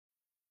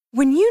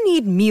When you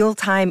need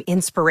mealtime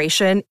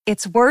inspiration,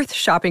 it's worth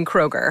shopping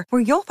Kroger,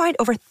 where you'll find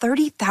over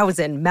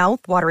 30,000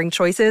 mouth-watering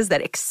choices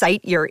that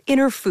excite your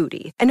inner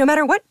foodie. And no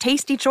matter what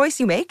tasty choice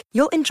you make,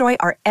 you'll enjoy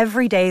our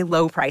everyday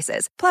low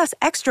prices, plus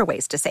extra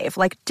ways to save,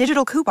 like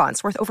digital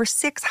coupons worth over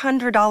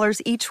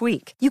 $600 each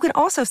week. You can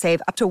also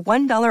save up to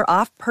 $1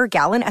 off per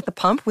gallon at the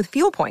pump with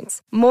fuel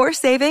points. More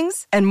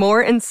savings and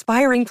more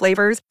inspiring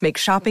flavors make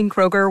shopping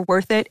Kroger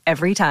worth it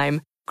every time.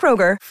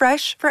 Kroger,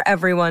 fresh for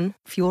everyone.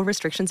 Fuel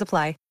restrictions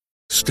apply.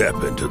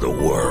 Step into the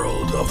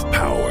world of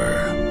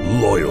power,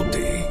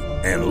 loyalty,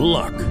 and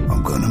luck.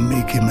 I'm gonna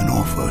make him an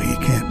offer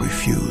he can't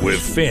refuse. With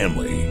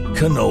family,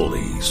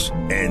 cannolis,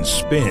 and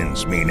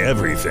spins mean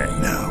everything.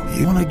 Now,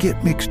 you wanna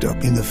get mixed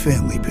up in the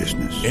family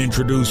business.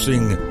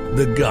 Introducing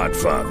The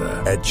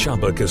Godfather at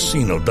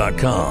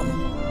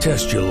ChumbaCasino.com.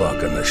 Test your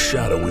luck in the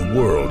shadowy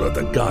world of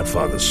The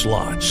Godfather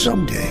slot.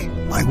 Someday,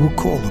 I will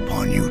call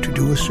upon you to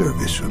do a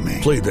service for me.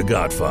 Play The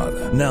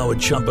Godfather, now at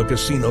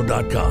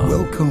ChumbaCasino.com.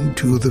 Welcome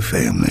to the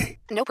family.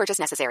 No purchase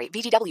necessary.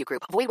 VGW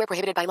Group. Void where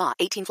prohibited by law.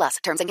 18 plus.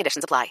 Terms and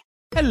conditions apply.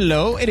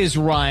 Hello, it is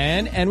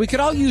Ryan, and we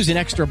could all use an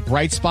extra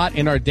bright spot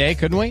in our day,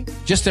 couldn't we?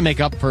 Just to make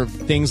up for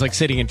things like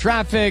sitting in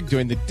traffic,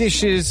 doing the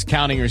dishes,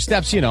 counting your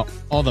steps, you know,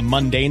 all the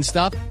mundane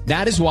stuff.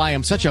 That is why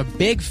I'm such a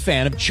big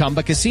fan of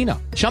Chumba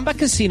Casino. Chumba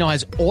Casino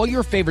has all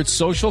your favorite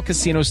social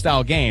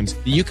casino-style games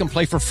that you can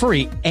play for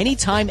free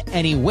anytime,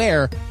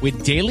 anywhere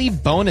with daily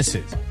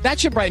bonuses. That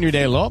should brighten your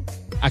day a little.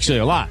 Actually,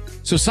 a lot.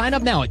 So sign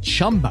up now at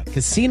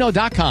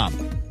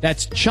ChumbaCasino.com.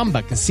 That's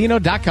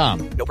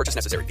ChumbaCasino.com. No purchase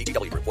necessary.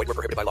 VGW Group. Void where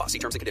prohibited by law. See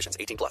terms and conditions.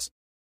 18 plus.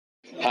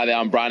 Hi there,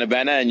 I'm Brian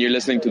Abana, and you're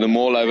listening to the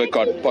Mall Over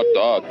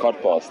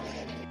Codcast.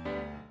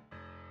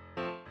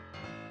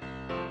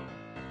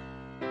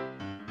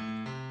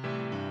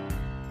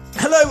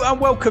 Hello and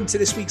welcome to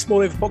this week's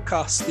Mall Over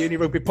Podcast, the only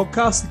rugby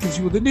podcast that gives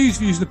you all the news,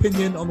 views and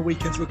opinion on the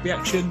weekend's rugby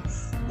action,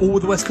 all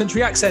with a West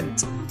Country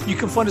accent. You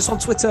can find us on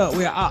Twitter.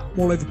 We are at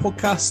Mall Over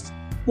Podcast.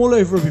 Mall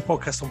Over Rugby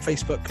Podcast on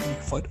Facebook, and you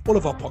can find all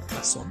of our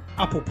podcasts on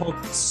Apple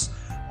Podcasts,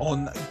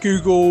 on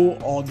Google,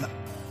 on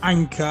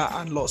Anchor,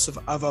 and lots of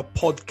other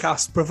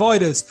podcast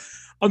providers.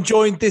 I'm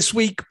joined this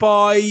week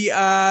by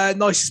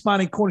nicest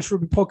man in Cornish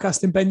Rugby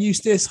Podcasting, Ben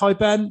Eustace. Hi,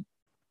 Ben.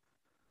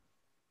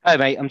 Hi,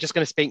 mate. I'm just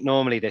going to speak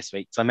normally this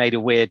week because I made a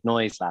weird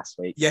noise last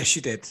week. Yes,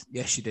 you did.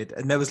 Yes, you did.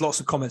 And there was lots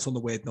of comments on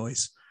the weird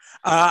noise.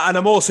 And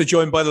I'm also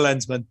joined by the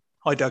Lensman.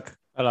 Hi, Doug.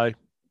 Hello.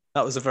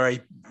 That was a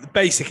very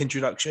basic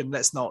introduction.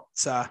 Let's not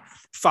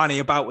fanny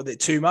about with it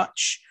too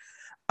much.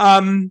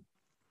 Some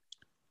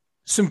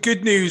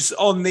good news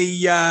on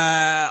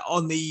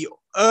the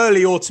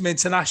early autumn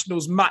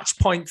internationals match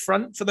point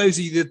front. For those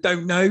of you that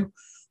don't know,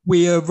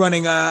 we are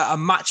running a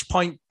match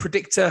point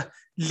predictor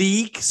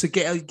league. So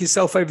get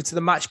yourself over to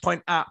the Match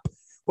Point app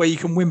where you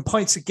can win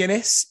pints of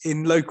Guinness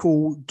in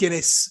local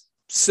Guinness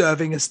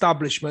serving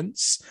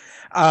establishments.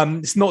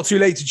 It's not too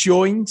late to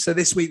join. So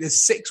this week there's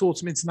 6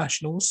 autumn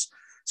internationals.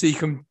 So you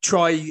can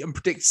try and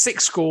predict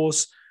 6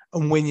 scores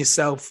and win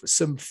yourself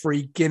some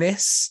free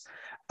Guinness.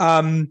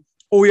 All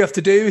you have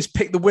to do is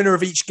pick the winner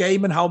of each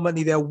game and how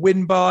many they'll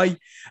win by.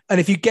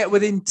 And if you get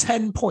within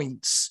 10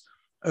 points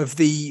of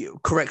the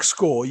correct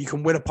score, you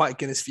can win a pint of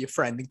Guinness for your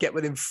friend and get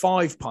within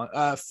 5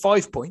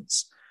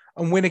 points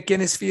and win a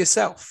Guinness for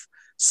yourself.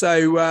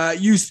 So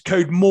use the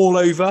code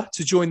MALLOVER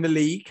to join the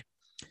league.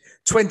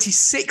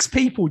 26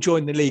 people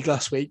joined the league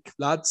last week,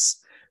 lads.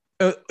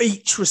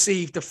 Each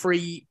received a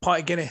free pint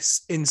of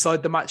Guinness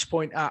inside the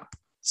Matchpoint app.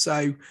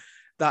 So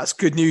that's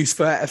good news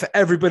for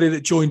everybody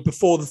that joined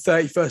before the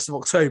 31st of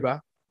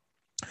October.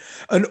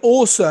 And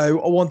also,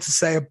 I want to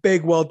say a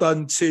big well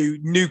done to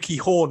Nuki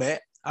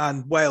Hornet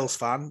and Wales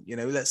fan. You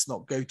know, let's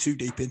not go too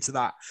deep into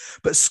that.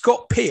 But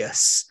Scott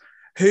Pearce,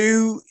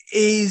 who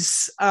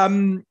is,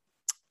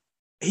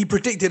 he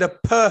predicted a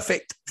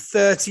perfect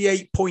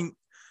 38-point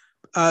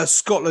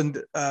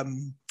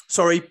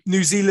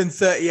New Zealand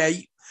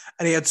 38.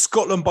 And he had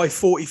Scotland by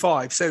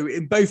 45. So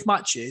in both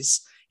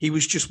matches, he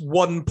was just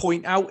 1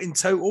 point out in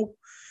total,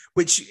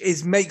 which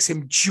makes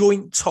him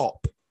joint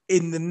top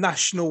in the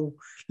National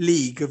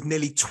League of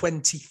nearly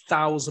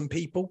 20,000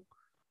 people,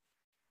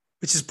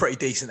 which is a pretty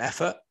decent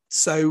effort.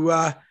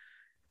 So,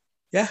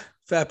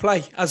 fair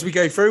play. As we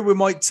go through,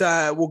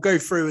 we'll go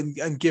through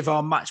and give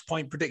our match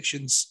point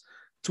predictions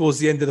towards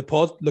the end of the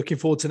pod. Looking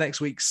forward to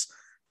next week's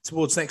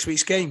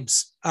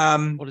games.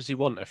 What does he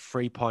want? A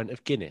free pint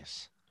of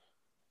Guinness?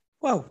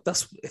 Well,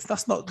 if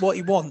that's not what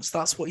he wants,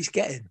 that's what he's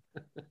getting.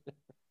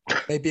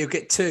 Maybe he'll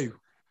get 2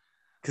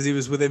 because he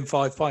was within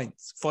 5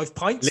 pints. 5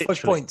 pints? Literally.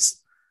 5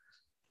 points.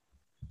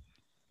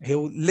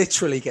 He'll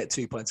literally get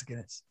 2 pints of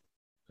Guinness.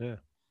 Yeah.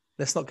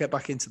 Let's not get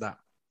back into that.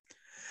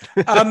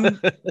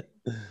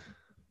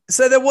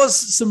 So there was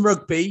some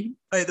rugby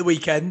at the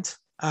weekend.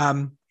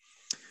 A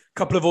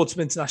couple of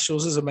autumn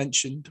internationals, as I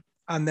mentioned.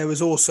 And there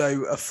was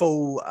also a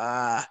full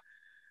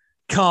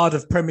card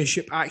of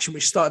Premiership action,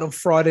 which started on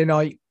Friday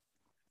night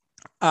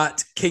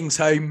at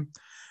Kingsholm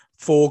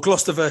for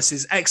Gloucester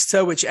versus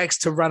Exeter, which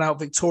Exeter ran out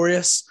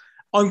victorious.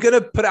 I'm going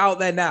to put it out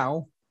there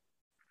now.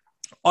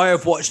 I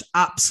have watched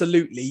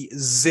absolutely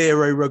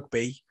zero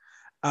rugby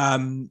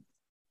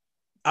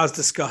As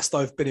discussed,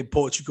 I've been in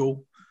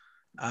Portugal.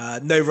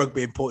 No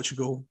rugby in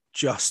Portugal,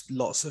 just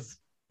lots of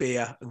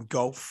beer and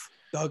golf.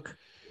 Doug?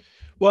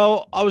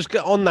 Well, I was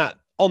on that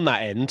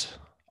end.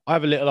 I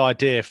have a little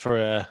idea for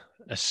a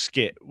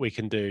skit we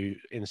can do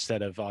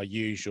instead of our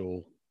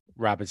usual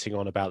rabbiting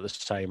on about the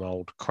same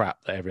old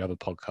crap that every other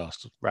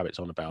podcast rabbits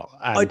on about.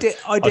 And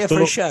idea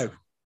for a show.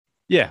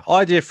 Yeah,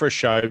 idea for a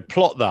show.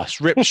 Plot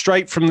thus, ripped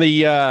straight from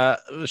the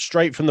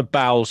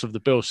bowels of the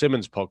Bill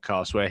Simmons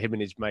podcast, where him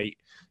and his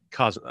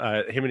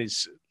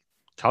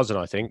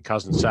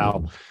cousin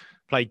Sal,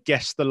 play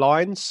Guess the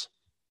Lines.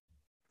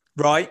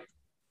 Right.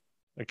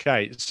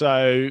 Okay,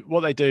 so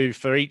what they do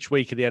for each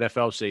week of the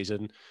NFL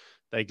season,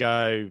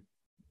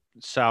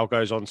 Sal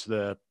goes on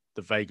to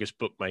the Vegas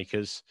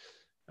bookmakers,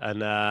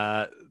 and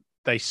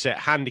they set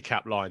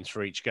handicap lines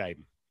for each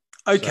game.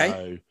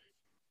 Okay.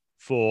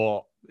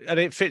 And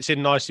it fits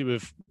in nicely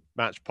with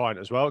Match Pint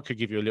as well. It could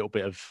give you a little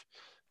bit of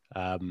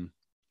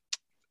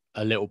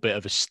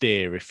a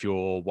steer if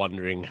you're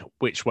wondering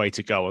which way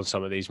to go on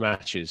some of these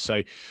matches.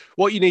 So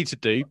what you need to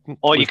do...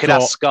 Or you could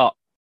ask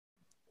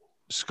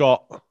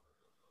Scott.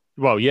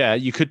 Well, yeah,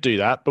 you could do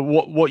that. But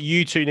what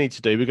you two need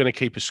to do, we're going to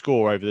keep a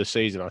score over the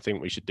season. I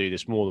think we should do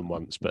this more than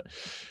once. But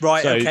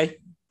right, okay.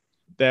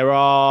 There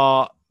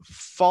are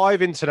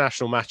 5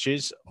 international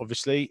matches,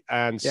 obviously,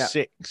 and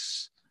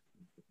 6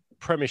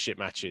 Premiership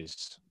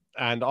matches.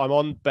 And I'm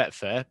on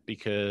Betfair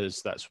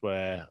because that's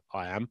where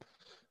I am.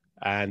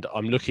 And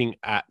I'm looking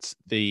at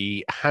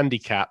the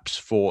handicaps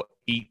for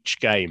each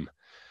game.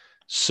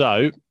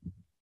 So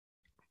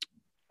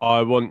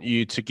I want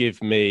you to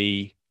give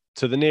me,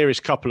 to the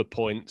nearest couple of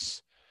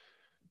points,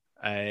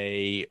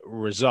 a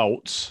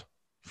result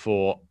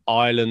for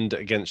Ireland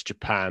against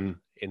Japan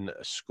in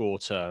score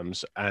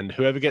terms. And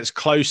whoever gets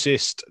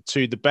closest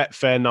to the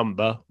Betfair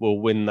number will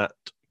win that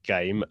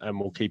game, and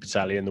we'll keep a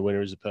tally, and the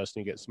winner is the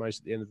person who gets the most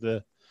at the end of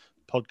the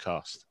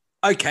podcast.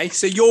 Okay,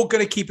 so you're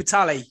going to keep a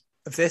tally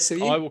of this, are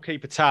you? I will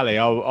keep a tally.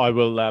 I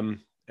will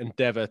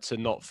endeavour to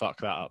not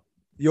fuck that up.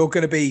 You're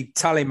going to be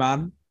tally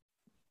man,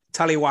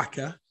 tally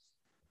whacker.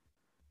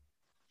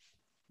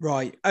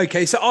 Right.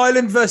 Okay, so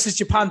Ireland versus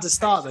Japan to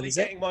start then, is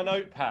it? Getting my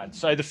notepad.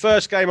 So the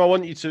first game I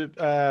want you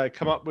to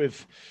come up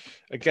with,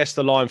 I guess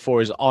the line for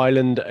is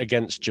Ireland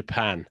against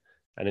Japan,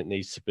 and it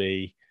needs to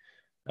be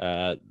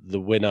the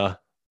winner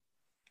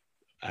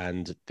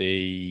and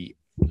the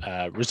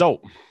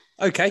result.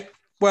 Okay.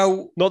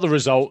 Well, not the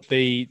result,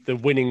 the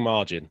winning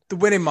margin. The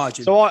winning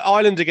margin. So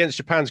Ireland against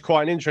Japan's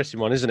quite an interesting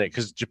one, isn't it?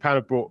 Because Japan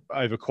have brought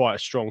over quite a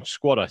strong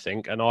squad, I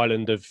think, and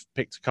Ireland have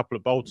picked a couple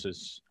of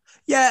bolters.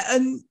 Yeah,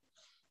 and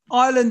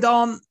Ireland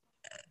aren't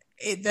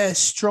at their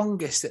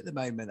strongest at the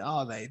moment,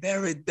 are they?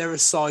 They're a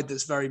side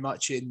that's very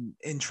much in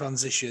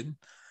transition.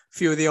 A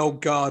few of the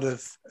old guard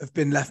have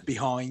been left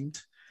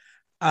behind.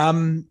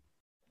 Thing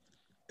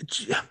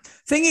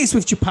is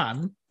with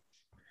Japan,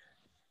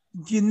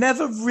 you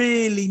never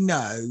really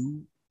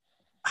know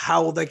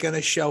how they're going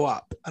to show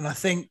up. And I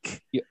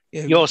think...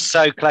 You're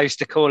so close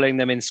to calling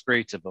them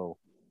inscrutable.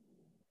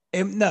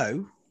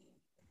 No.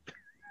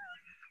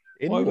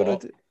 Why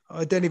would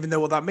I don't even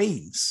know what that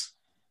means.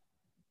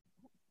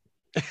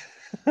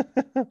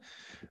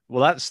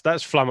 Well,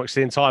 that's flummoxed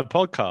the entire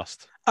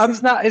podcast.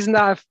 Isn't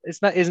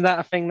that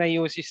a thing they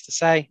always used to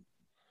say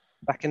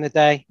back in the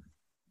day?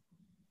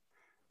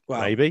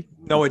 Well, maybe.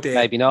 No idea.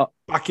 Maybe not.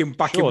 Back in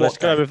let's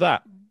go with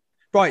that.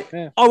 Right.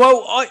 Yeah. Oh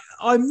well,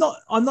 I'm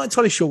not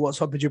entirely sure what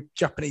type of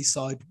Japanese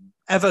side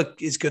ever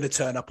is going to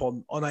turn up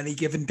on any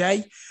given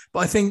day, but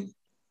I think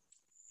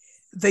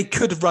they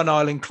could run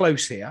Ireland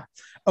close here.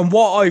 And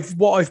what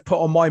I've put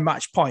on my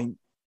match point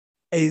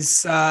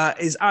is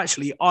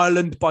actually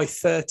Ireland by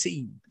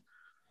 13.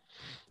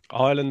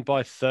 Ireland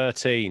by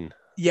 13.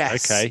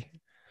 Yes. Okay.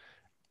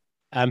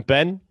 And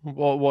Ben,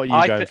 what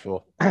are you going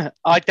for?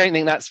 I don't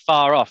think that's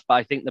far off, but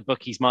I think the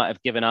bookies might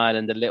have given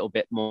Ireland a little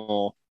bit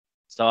more.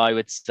 So I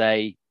would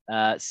say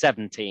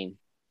 17.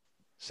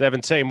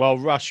 17. Well,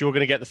 Russ, you're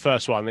going to get the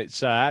first one.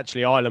 It's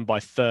actually Ireland by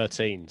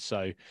 13.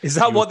 So is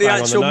that what the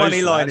actual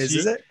money line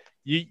is it?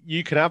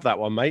 You can have that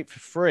one, mate, for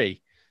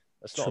free.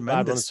 That's not a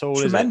bad one at all.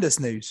 Tremendous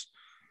news.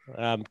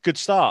 Good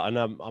start, and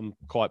I'm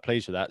quite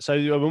pleased with that. So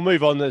we'll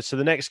move on to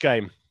the next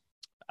game.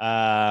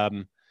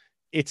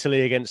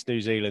 Italy against New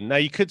Zealand. Now,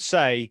 you could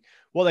say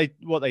what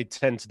they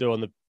tend to do on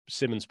the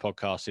Simmons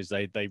podcast is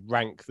they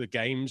rank the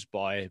games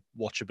by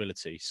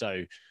watchability.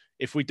 So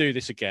if we do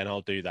this again,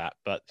 I'll do that.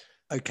 But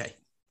okay,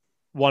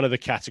 one of the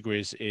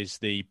categories is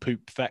the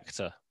poop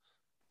vector,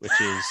 which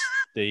is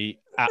the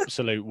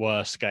absolute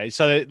worst game.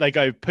 So they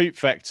go poop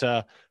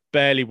vector,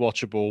 barely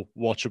watchable,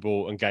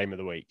 and game of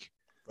the week.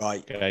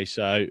 Right. Okay.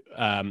 So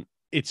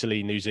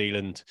Italy, New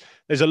Zealand.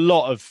 There's a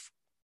lot of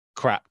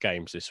crap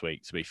games this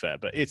week, to be fair,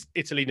 but it's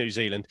Italy, New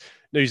Zealand.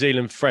 New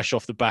Zealand fresh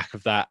off the back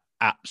of that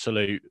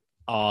absolute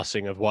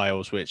arsing of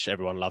Wales, which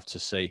everyone loved to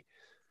see.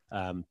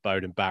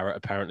 Bowden Barrett,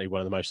 apparently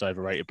one of the most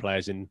overrated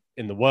players in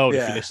the world.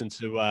 Yeah. If you listen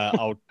to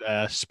old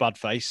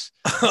Spudface,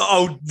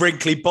 old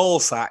wrinkly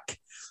ballsack.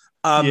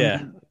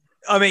 Yeah.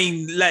 I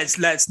mean,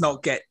 let's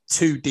not get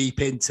too deep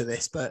into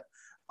this, but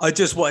I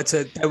just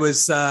wanted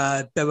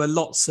to. There were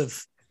lots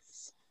of,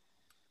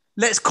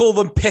 let's call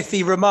them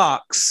pithy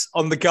remarks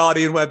on the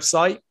Guardian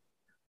website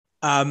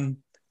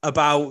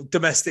about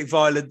domestic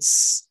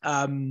violence.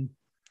 Not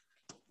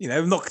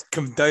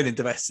condoning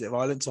domestic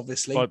violence,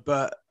 obviously,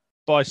 but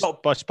by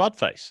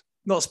Spudface,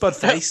 not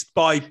Spudface,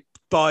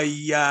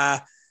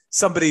 by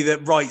somebody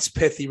that writes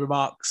pithy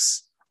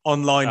remarks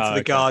online for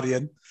the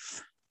Guardian.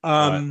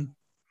 Right. And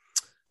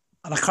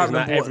I can't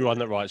remember everyone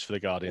that writes for the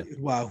Guardian.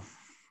 Well,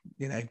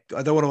 I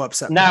don't want to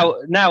upset. Now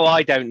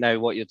I don't know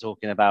what you're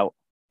talking about.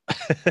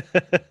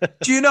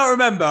 Do you not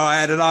remember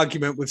I had an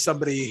argument with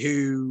somebody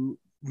who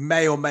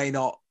may or may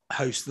not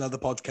host another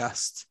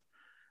podcast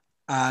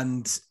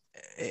and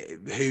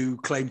who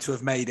claimed to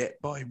have made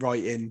it by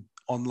writing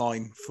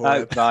online for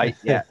right.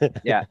 Yeah.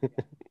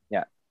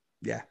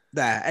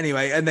 There.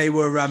 Anyway, and they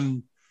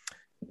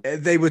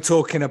were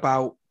talking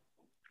about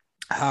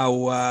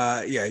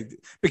how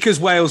because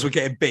Wales were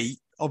getting beat,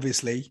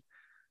 obviously.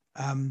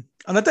 And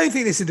I don't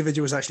think this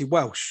individual was actually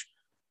Welsh,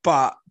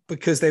 but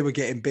because they were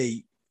getting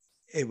beat,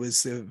 it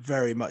was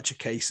very much a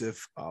case of,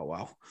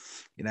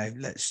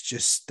 let's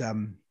just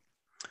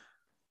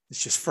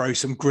throw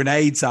some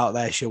grenades out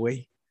there, shall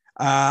we?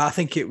 I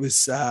think it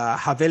was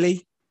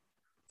Havili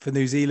for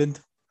New Zealand,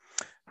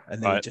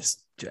 and they were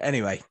just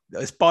anyway.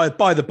 It's by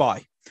the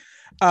by.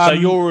 So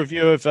your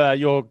review of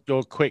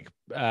your quick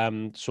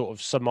sort of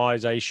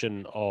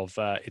summarization of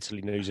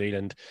Italy, New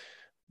Zealand,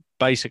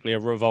 basically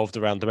revolved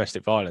around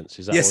domestic violence.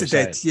 Is that yes, what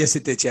it did. saying? Yes,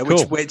 it did. Yeah,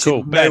 cool. which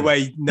cool. in no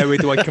way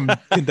do I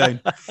condone.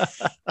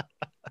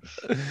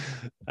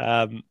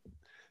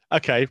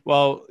 Okay,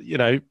 well,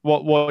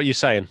 what are you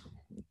saying?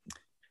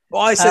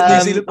 Well, I said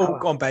New Zealand.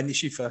 Go on, Ben. You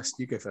shoot first.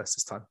 You go first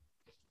this time.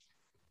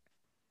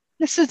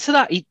 Listen to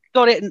that. He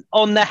got it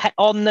on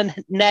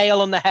the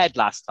nail on the head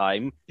last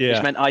time, yeah.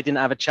 Which meant I didn't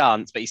have a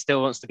chance, but he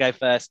still wants to go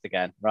first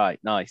again. Right,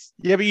 nice.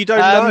 Yeah, but you don't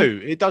know.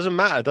 It doesn't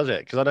matter, does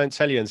it? Because I don't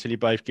tell you until you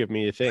both give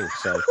me your thing.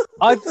 So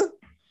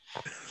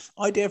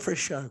idea for a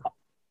show.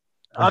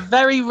 I've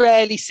very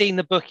rarely seen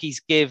the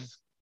bookies give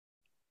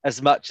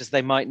as much as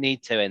they might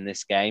need to in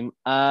this game.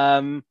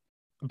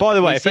 By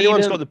the way, if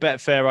anyone's got the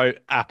Betfair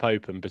app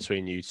open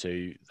between you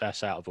two,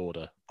 that's out of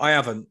order. I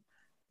haven't.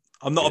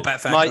 I'm not a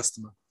Betfair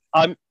customer.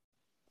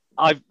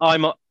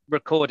 I'm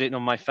recording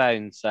on my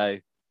phone, so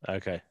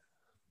okay.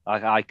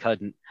 I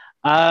couldn't.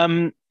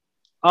 I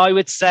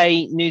would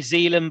say New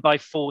Zealand by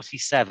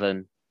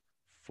 47.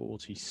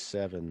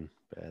 47,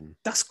 Ben.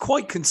 That's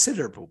quite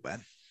considerable,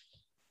 Ben.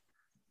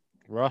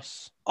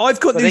 Russ? I've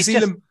got New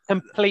Zealand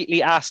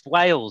completely asked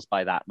Wales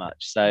by that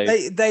much. So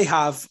they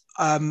have.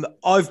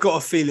 I've got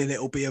a feeling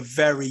it'll be a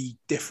very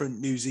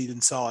different New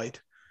Zealand side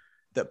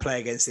that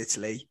play against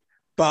Italy,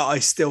 but I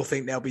still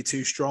think they'll be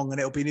too strong, and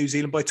it'll be New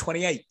Zealand by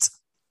 28.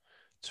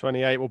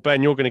 28. Well,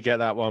 Ben, you're going to get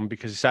that one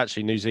because it's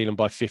actually New Zealand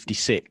by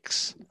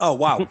 56. Oh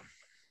wow!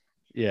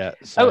 Yeah,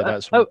 so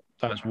that's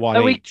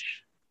one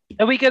each.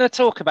 Are we going to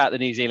talk about the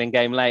New Zealand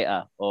game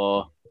later,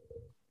 or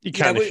you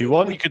can if you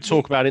want? You could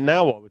talk about it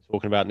now while we're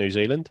talking about New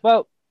Zealand.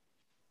 Well,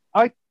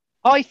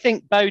 I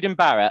think Beauden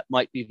Barrett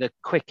might be the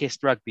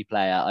quickest rugby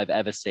player I've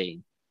ever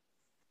seen.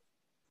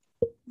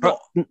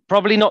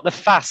 Probably not the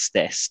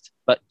fastest,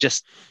 but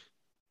just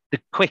the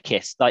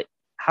quickest. Like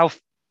how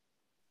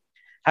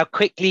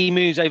quickly he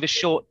moves over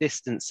short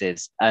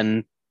distances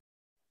and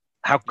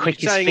how quick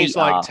his feet he's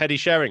like are. Teddy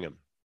Sheringham.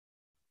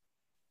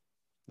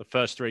 The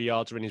first 3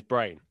 yards are in his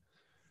brain.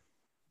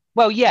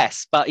 Well,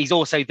 yes, but he's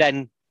also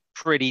then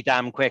pretty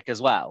damn quick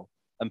as well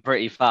and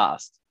pretty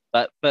fast.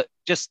 But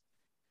just,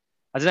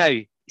 I don't know,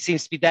 he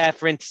seems to be there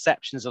for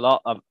interceptions a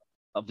lot.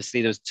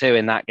 Obviously, there was 2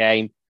 in that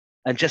game.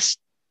 And just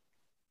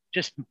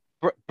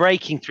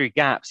breaking through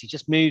gaps, he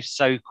just moves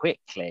so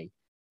quickly.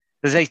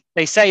 Because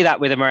they say that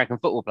with American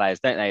football players,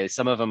 don't they?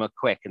 Some of them are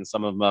quick and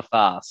some of them are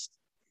fast.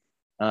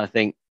 And I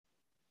think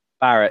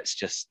Barrett's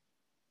just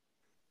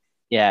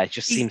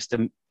seems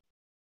to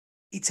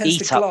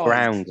eat up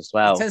ground as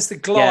well. He tends to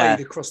glide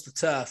across the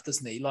turf,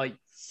 doesn't he? Like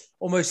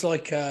almost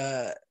like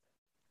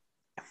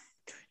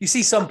you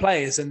see some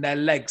players and their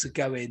legs are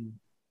going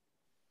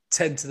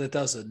 10 to the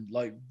dozen,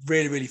 like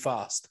really, really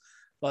fast.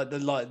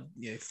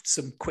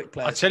 Some quick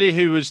players. I tell you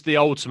who was the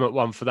ultimate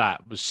one for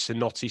that was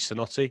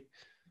Sinotti.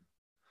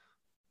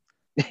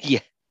 Yeah.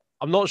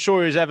 I'm not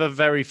sure he was ever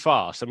very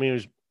fast. I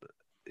mean,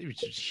 he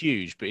was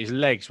huge, but his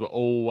legs were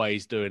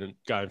always going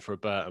for a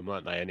Burton,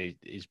 weren't they? And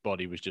his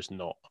body was just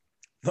not.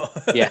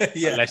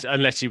 Yeah.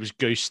 Unless he was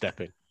goose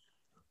stepping.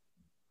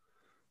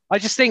 I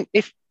just think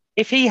if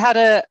he had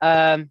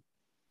a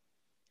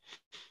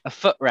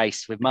foot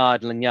race with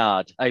Mardle and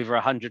Yard over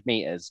 100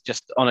 meters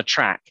just on a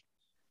track,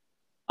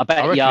 I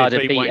bet Yard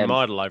would beat him.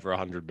 Mardle over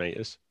 100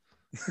 meters.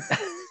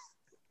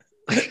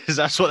 Because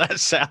that's what that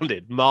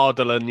sounded.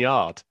 Mardle and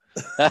Yard.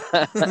 Well,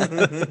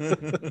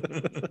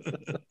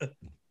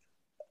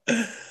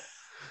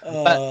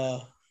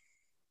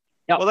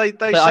 they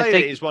say that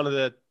he's one of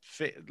the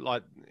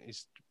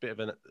he's a bit of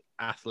an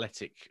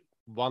athletic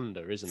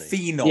wonder, isn't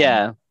he?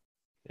 Phenom.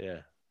 Yeah.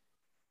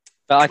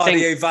 But I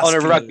think on a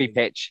rugby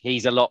pitch,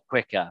 he's a lot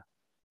quicker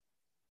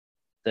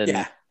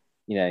than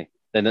than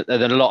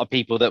a lot of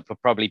people that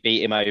would probably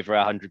beat him over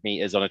 100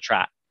 meters on a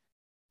track.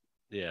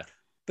 Yeah.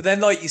 But then,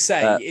 like you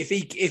say,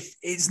 if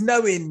it's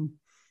knowing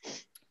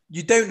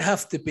you don't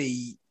have to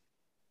be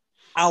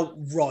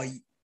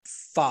outright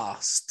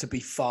fast to be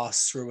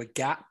fast through a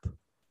gap,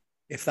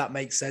 if that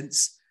makes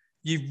sense.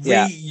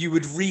 You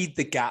would read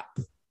the gap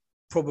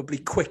probably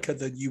quicker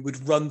than you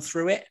would run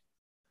through it,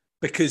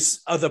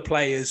 because other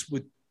players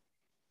would.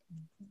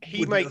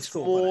 He makes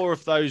more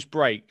of those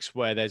breaks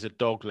where there's a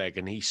dog leg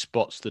and he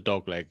spots the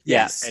dog leg.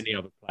 Yes. Any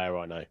other player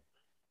I know.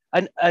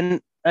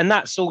 And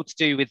that's all to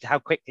do with how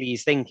quickly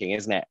he's thinking,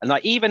 isn't it? And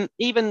like even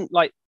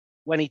like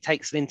when he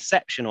takes an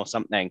interception or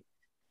something,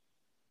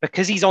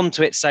 because he's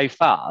onto it so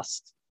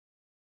fast,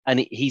 and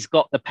he's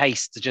got the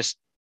pace to just,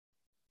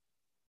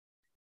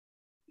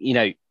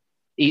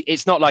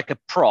 it's not like a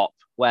prop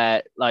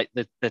where like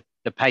the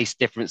pace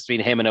difference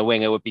between him and a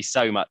winger would be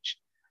so much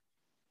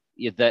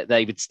that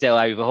they would still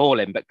overhaul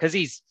him. But because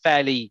he's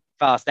fairly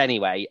fast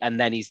anyway, and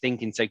then he's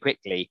thinking so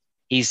quickly,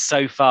 he's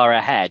so far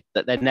ahead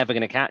that they're never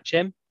going to catch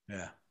him.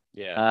 Yeah.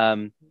 Yeah.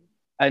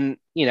 And,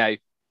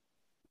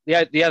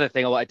 the other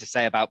thing I wanted to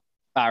say about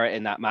Barrett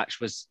in that match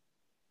was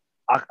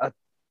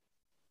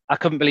I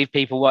couldn't believe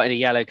people wanted a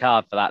yellow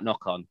card for that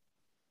knock on,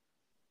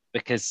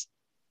 because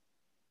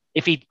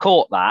if he'd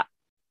caught that,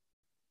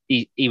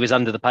 he was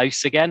under the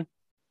posts again.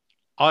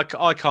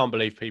 I can't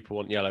believe people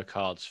want yellow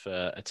cards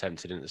for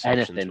attempted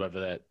interceptions. Anything.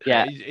 Whether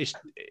yeah,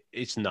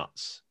 it's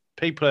nuts.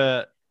 People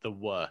are the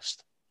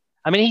worst.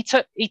 I mean,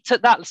 he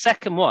took that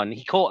second one.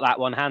 He caught that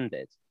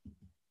one-handed,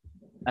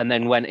 and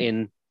then went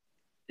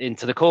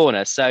into the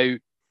corner. So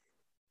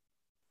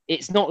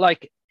it's not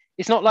like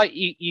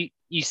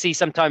you see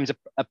sometimes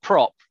a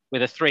prop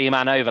with a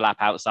 3-man overlap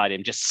outside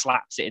him just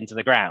slaps it into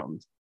the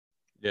ground.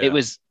 Yeah.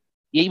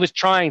 He was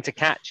trying to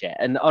catch it,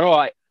 and all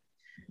right.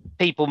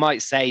 People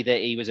might say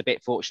that he was a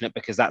bit fortunate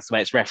because that's the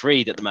way it's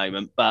refereed at the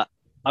moment, but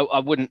I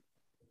wouldn't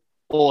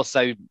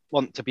also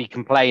want to be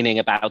complaining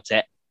about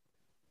it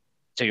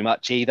too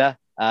much either.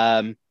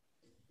 And,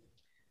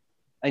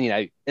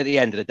 at the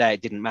end of the day,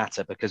 it didn't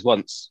matter, because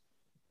once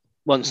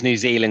New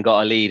Zealand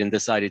got a lead and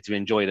decided to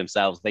enjoy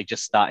themselves, they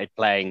just started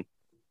playing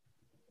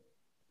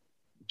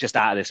just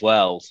out of this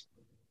world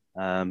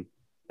at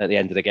the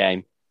end of the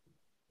game.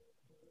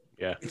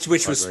 Yeah,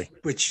 which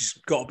has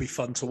got to be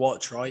fun to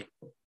watch, right?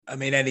 I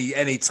mean,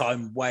 any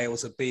time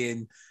Wales are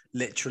being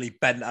literally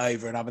bent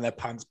over and having their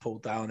pants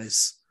pulled down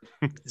is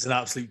an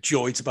absolute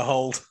joy to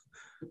behold.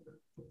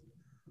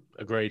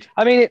 Agreed.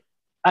 I mean,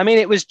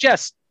 it was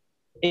just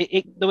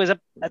there was a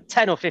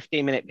 10 or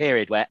 15 minute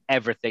period where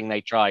everything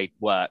they tried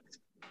worked.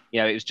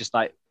 It was just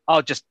like,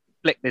 I'll just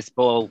flick this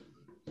ball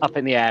up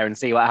in the air and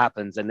see what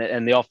happens, and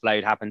the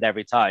offload happened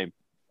every time.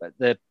 But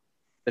the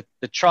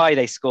try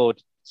they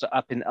scored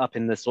up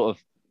in the sort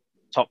of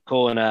top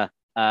corner,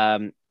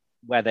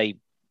 where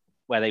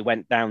they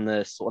went down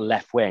the sort of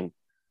left wing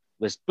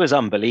was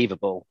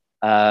unbelievable.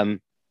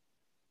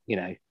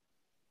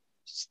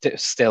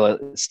 Still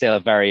a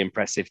very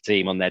impressive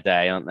team on their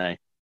day, aren't they?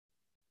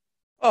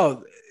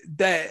 Oh,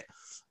 I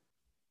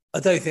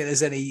don't think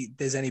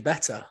there's any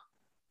better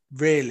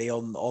really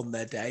on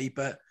their day,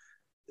 but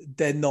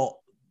they're not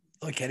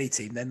like any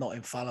team. They're not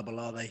infallible,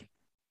 are they?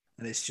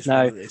 And it's just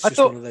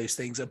one of those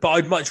things. But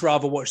I'd much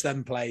rather watch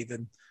them play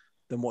than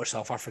watch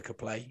South Africa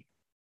play.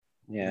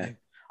 Yeah.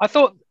 I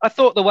thought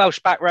the Welsh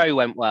back row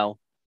went well.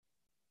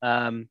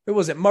 Who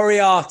was it?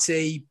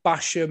 Moriarty,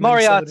 Basham.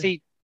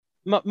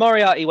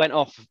 Moriarty went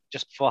off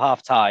just before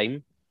half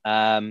time,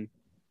 but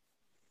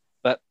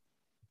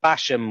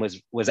Basham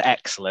was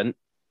excellent,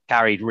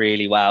 carried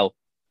really well,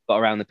 got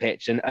around the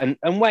pitch, and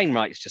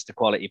Wainwright's just a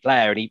quality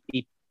player, and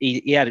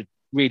he had a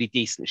really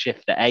decent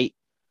shift at 8.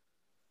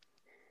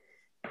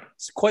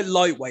 It's quite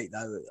lightweight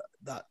though.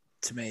 That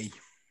to me,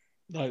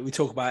 like we've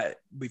talked about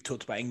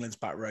England's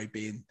back row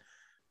being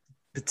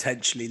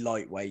potentially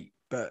lightweight,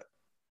 but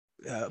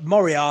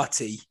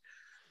Moriarty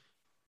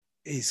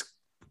is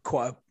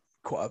quite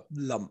a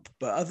lump.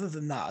 But other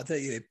than that, I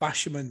think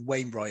Basham and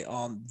Wainwright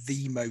aren't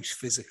the most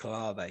physical,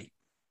 are they?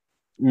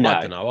 No,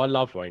 I don't know. I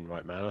love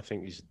Wainwright, man. I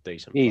think he's a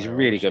decent. He's a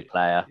really good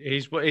player.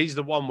 He's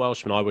the one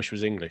Welshman I wish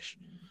was English.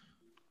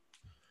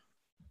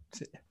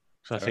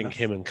 So I think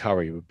him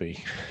Curry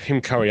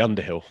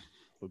Underhill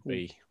would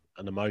be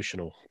an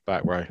emotional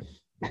back row.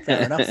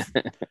 Fair enough.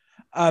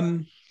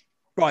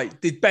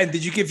 Right.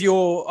 Did you give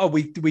your? Oh,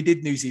 we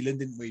did New Zealand,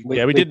 didn't we?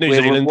 Yeah, we did New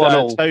Zealand.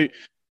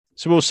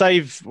 So we'll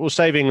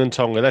save England,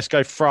 Tonga. Let's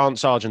go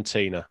France,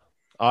 Argentina.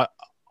 I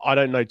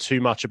don't know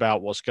too much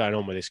about what's going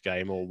on with this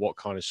game or what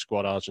kind of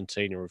squad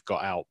Argentina have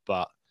got out,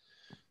 but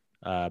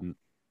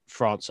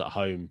France at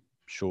home,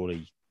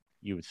 surely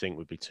you would think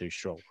would be too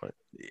strong, right?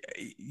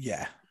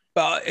 Yeah.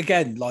 But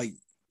again,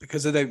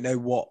 because I don't know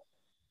what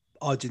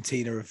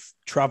Argentina have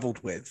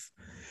travelled with,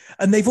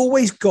 and they've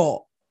always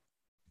got,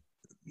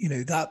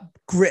 that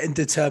grit and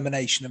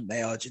determination, haven't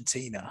they,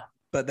 Argentina?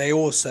 But they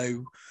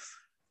also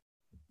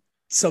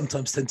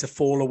sometimes tend to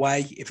fall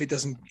away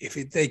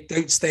they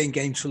don't stay in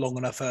games for long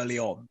enough early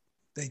on.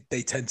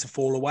 They tend to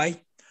fall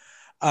away.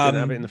 Didn't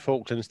have it in the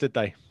Falklands, did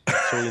they?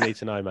 That's all you need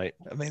to know, mate.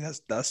 I mean,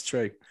 that's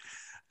true.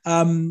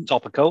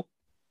 Topical.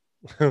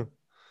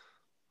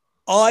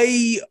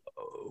 I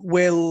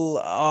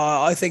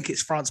think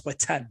it's France by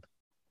 10.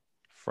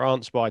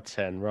 France by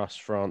 10. Russ,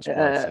 France by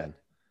 10.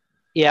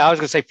 Yeah, I was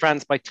going to say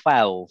France by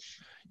 12.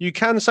 You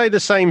can say the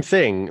same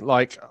thing.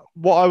 Like,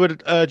 what I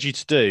would urge you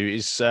to do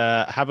is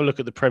have a look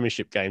at the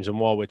Premiership games. And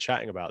while we're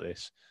chatting about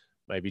this,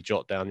 maybe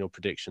jot down your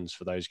predictions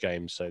for those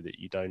games so that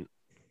you don't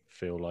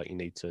feel like you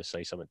need to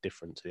say something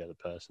different to the other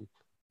person.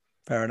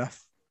 Fair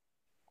enough.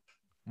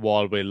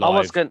 While we're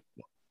live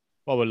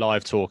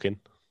talking.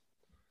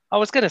 I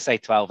was going to say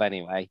 12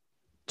 anyway.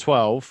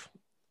 12?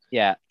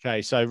 Yeah.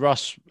 Okay, so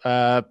Russ,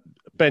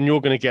 Ben,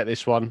 you're going to get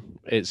this one.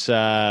 It's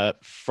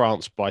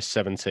France by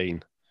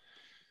 17.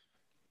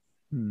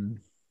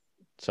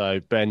 So,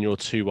 Ben, you're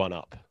 2-1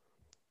 up.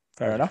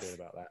 Fair enough.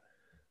 About that?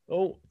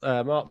 Oh,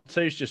 Mark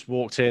Two's just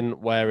walked in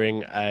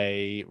wearing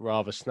a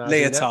rather snazzy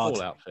leotard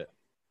netball outfit.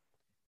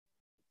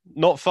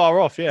 Not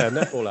far off, yeah,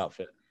 netball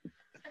outfit.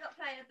 I got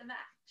player of the match.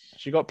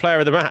 She got player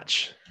of the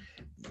match.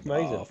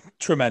 Amazing. Oh,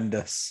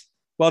 tremendous.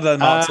 Well done,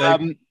 Mark.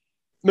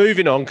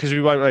 Moving on, because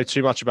we won't know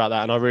too much about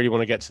that, and I really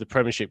want to get to the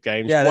Premiership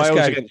games. Yeah,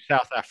 Wales against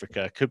South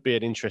Africa could be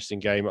an interesting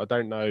game. I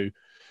don't know,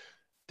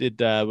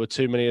 were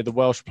too many of the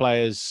Welsh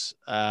players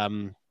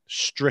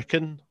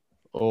stricken,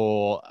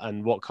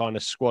 and what kind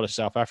of squad is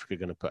South Africa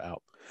going to put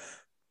out?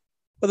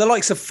 Well, the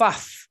likes of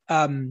Faf.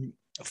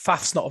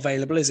 Faf's not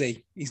available, is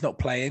he? He's not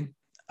playing.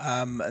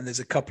 And there's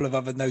a couple of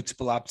other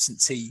notable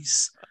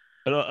absentees.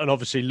 And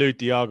obviously, Lou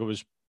Diaga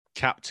was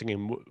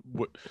captaining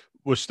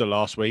Worcester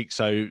last week,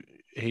 so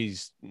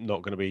he's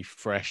not going to be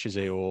fresh, is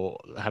he, or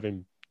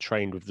having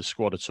trained with the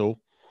squad at all?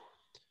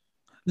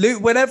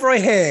 Luke, whenever I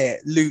hear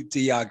Luke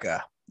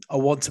Diaga, I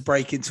want to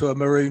break into a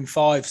Maroon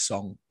 5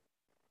 song.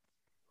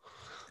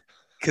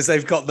 Because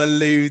they've got the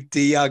Lou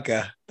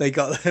Diaga. They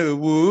got the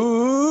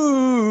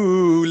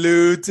woo,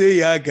 Lou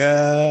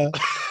Diaga.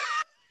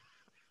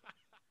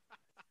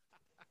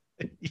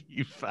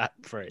 You fat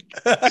prick.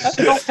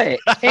 Stop it.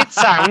 It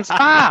sounds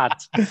bad.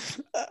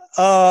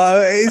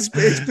 It's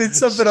been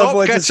something I've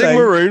wanted to say. Stop getting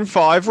Maroon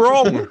 5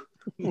 wrong.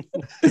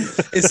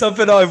 It's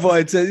something I've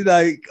wanted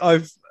to,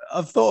 I've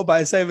thought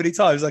about it so many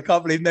times. I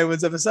can't believe no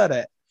one's ever said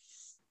it.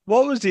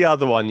 What was the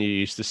other one you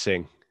used to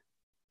sing?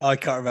 I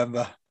can't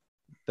remember.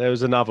 There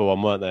was another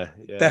one, weren't there?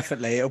 Yeah.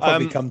 Definitely. It'll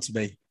probably come to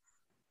me.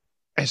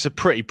 It's a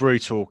pretty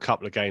brutal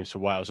couple of games for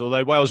Wales,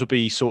 although Wales will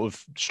be sort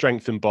of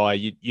strengthened by,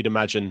 you'd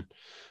imagine,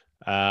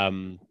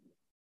 Dan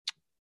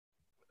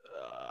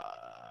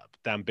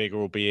Biggar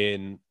will be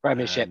in.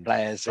 Premiership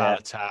players.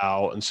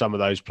 Faletau and some of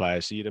those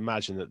players. So you'd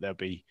imagine that they'll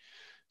be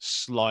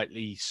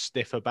slightly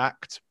stiffer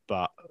backed,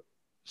 but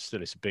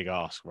still it's a big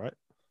ask, right?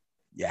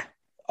 Yeah.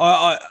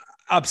 I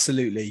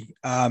absolutely.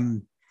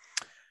 And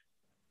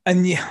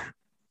yeah,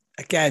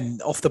 again,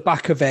 off the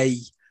back of a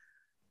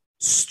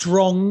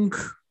strong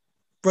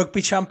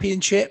rugby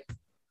championship,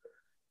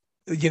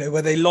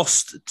 where they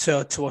lost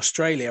to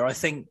Australia, I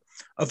think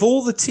of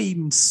all the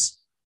teams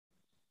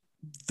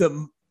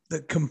that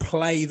can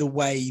play the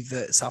way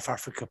that South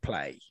Africa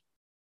play,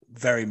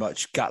 very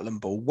much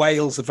Gatland ball.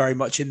 Wales are very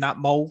much in that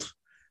mould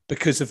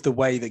because of the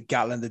way that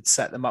Gatland had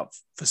set them up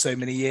for so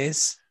many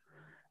years.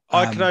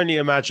 I can only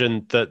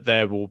imagine that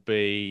there will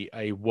be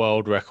a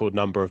world record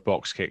number of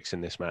box kicks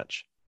in this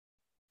match.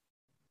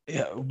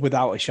 Yeah,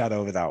 without a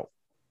shadow of a doubt.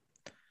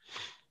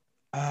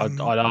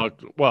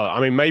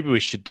 Maybe we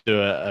should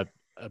do a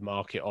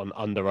market on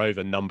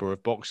under-over number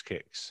of box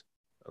kicks.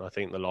 And I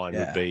think the line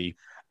would be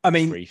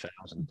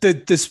 3,000.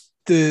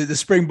 The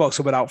Springboks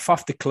are without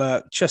Faf de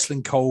Klerk,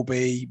 Cheslin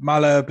Colby,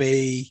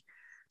 Malherbe,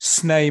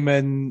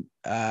 Snyman,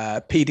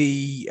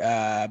 PD,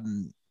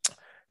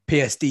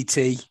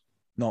 PSDT,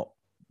 not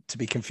to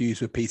be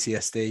confused with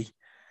PTSD.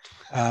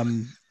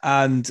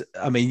 And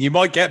I mean, you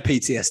might get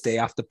PTSD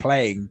after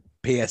playing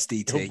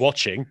PSDT. You're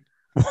watching.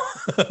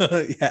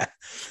 Yeah.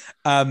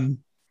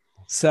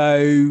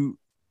 So,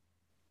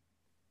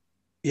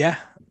 yeah.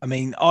 I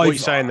mean, what are you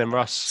saying then,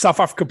 Russ? South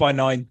Africa by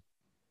 9.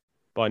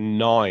 By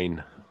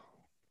 9.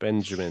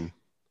 Benjamin.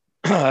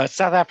 South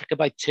Africa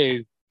by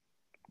 2.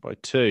 By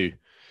 2.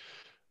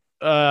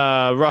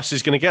 Russ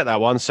is going to get that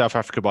one. South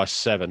Africa by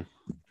 7.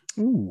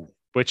 Ooh.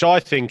 Which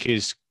I think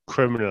is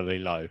criminally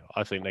low.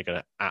 I think they're going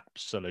to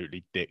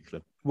absolutely dick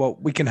them. Well,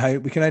 we can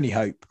hope. We can only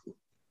hope.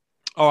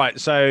 All right,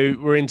 so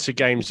we're into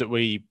games that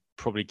we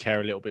probably care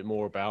a little bit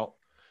more about.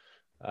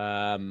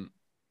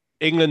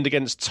 England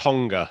against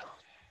Tonga.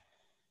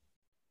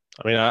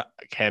 I mean, I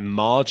care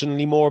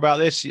marginally more about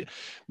this.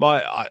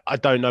 I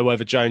don't know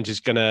whether Jones is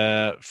going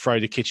to throw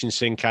the kitchen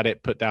sink at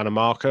it, put down a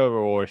marker,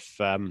 or if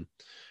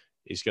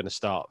he's going to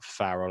start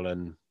Farrell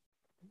and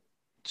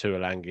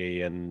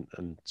Tuolangi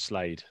and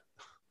Slade.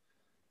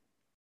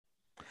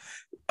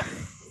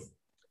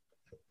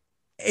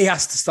 He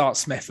has to start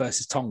Smith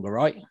versus Tonga,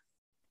 right?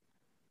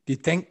 Do you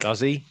think? Does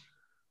he?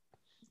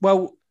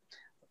 Well,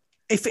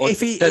 if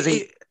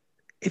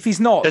he's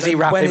not, does he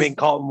wrap him in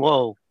cotton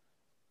wool?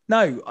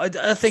 No,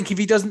 I think if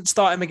he doesn't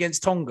start him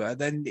against Tonga,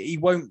 then he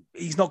won't.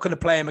 He's not going to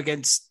play him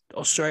against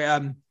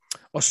Australia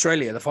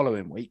the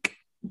following week.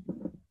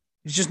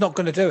 He's just not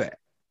going to do it.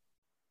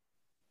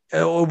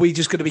 Or are we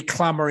just going to be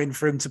clamoring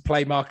for him to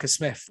play Marcus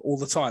Smith all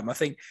the time? I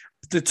think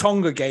the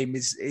Tonga game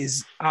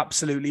is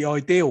absolutely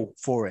ideal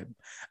for him.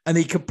 And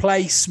he could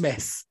play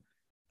Smith,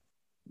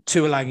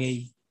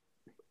 Tuolangi,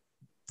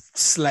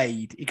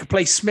 Slade. He could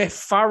play Smith,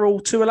 Farrell,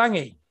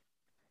 Tuolangi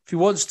if he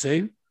wants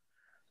to.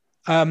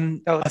 I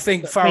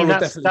think Farrell will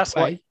definitely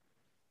play.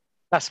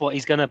 That's what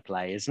he's going to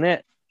play, isn't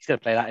it? He's going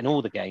to play that in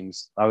all the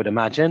games, I would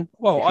imagine.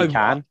 Well,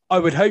 I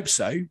would hope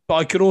so. But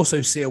I could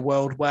also see a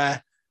world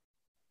where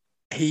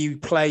he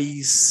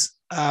plays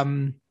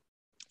Farrell,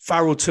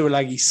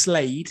 Tuolangi,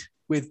 Slade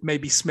with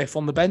maybe Smith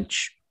on the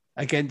bench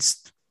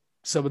against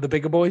some of the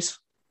bigger boys.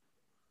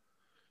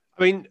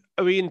 I mean,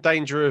 are we in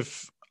danger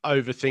of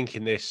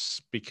overthinking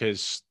this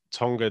because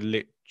Tonga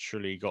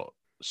literally got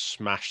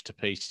smashed to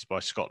pieces by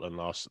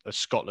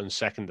Scotland's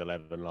second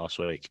 11 last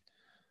week?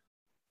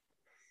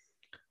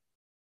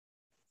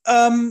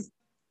 Well,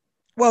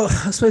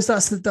 I suppose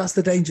that's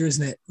the danger,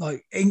 isn't it?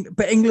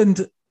 But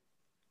England,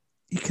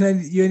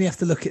 you only have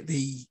to look at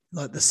the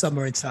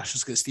summer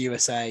internationals against the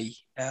USA,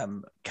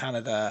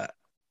 Canada.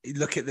 You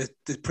look at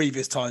the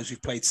previous times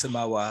we've played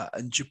Samoa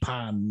and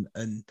Japan,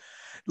 and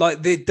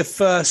the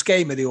first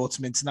game of the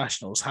autumn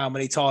internationals. How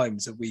many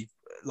times have we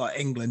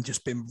England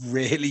just been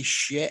really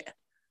shit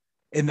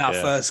in that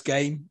first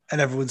game, and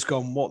everyone's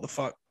gone, "What the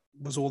fuck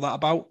was all that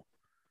about?"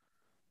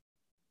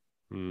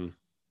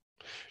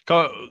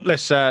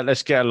 Let's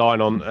get a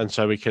line on, and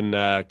so we can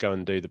go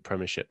and do the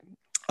Premiership.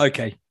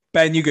 Okay,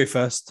 Ben, you go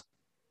first.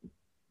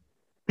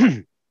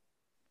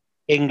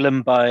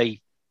 England by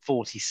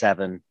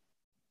 47.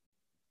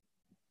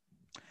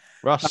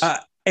 Russ?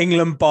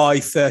 England by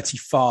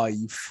 35.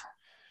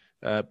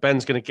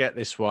 Ben's going to get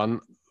this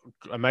one.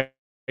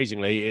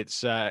 Amazingly,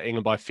 it's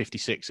England by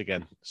 56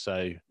 again.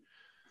 So,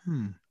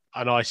 and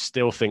I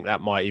still think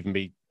that might even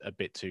be a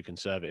bit too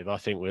conservative. I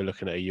think we're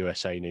looking at a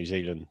USA-New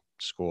Zealand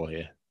score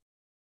here.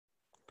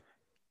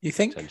 You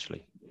think?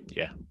 Potentially,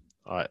 yeah.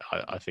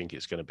 I think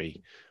it's going to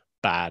be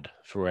bad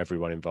for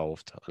everyone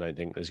involved. I don't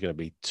think there's going to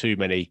be too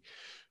many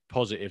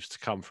positives to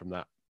come from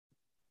that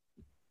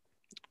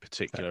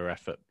particular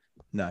effort.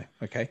 No.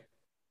 Okay.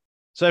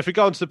 So if we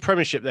go on to the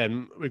Premiership,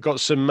 then we've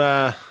got some.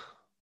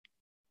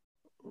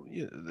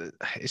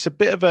 It's a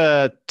bit of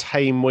a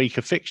tame week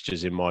of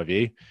fixtures, in my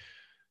view.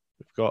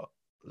 We've got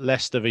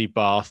Leicester v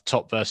Bath,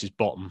 top versus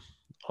bottom,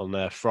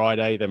 on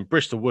Friday. Then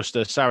Bristol,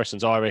 Worcester,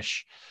 Saracens,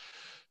 Irish,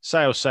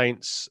 Sale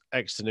Saints,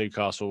 Exeter,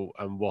 Newcastle,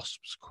 and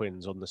Wasps,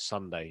 Quins on the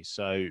Sunday.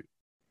 So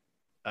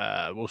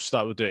we'll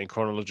do it in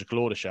chronological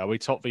order, shall we?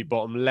 Top v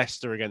bottom,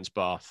 Leicester against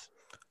Bath.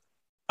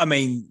 I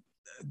mean,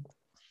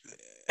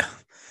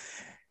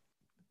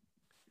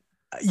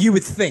 you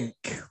would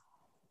think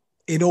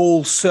in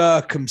all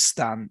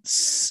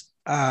circumstance,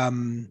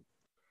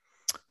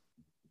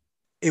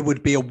 it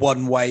would be a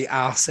one-way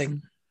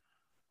arsing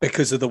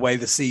because of the way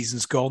the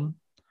season's gone.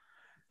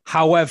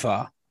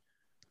 However,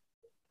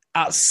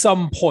 at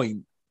some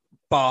point,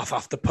 Bath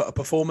have to put a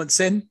performance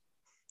in.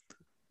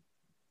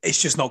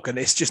 It's just not going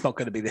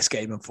to be this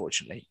game,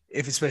 unfortunately.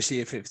 Especially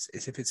if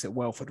it's at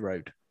Welford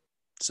Road.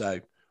 So,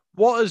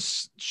 what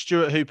has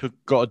Stuart Hooper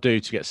got to do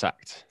to get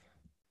sacked?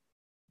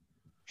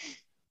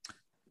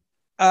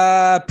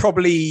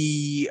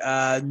 Probably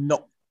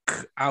knock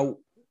out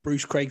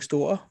Bruce Craig's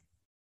daughter.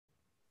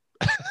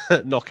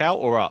 Knock out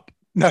or up?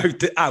 No,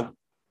 out.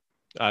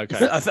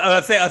 Okay.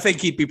 I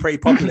think he'd be pretty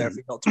popular if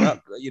he knocked her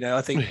up.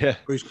 I think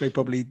Bruce Craig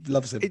probably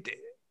loves him.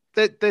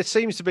 There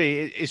seems to be,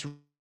 it's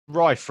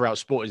rife throughout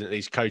sport, isn't it?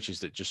 These coaches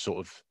that just sort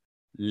of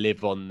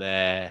live on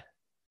their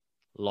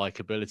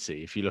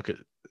likability. If you look at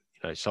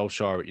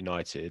Solskjaer at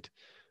United,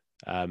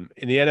 in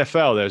the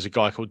NFL, there was a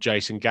guy called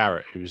Jason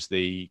Garrett who was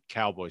the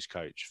Cowboys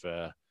coach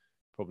for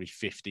probably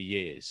 50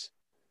 years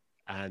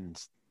and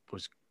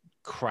was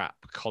crap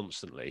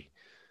constantly.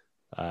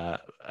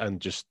 And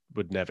just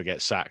would never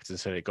get sacked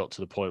until it got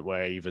to the point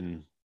where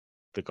even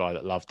the guy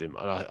that loved him.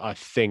 And I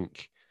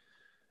think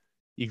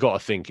you got to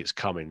think it's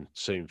coming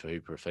soon for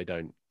Hooper if they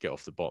don't get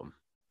off the bottom.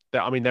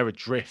 They're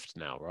adrift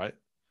now, right?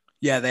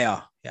 Yeah, they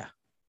are. Yeah.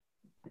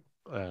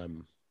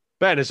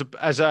 Ben,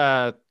 as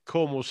a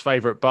Cornwall's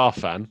favourite Bath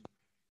fan,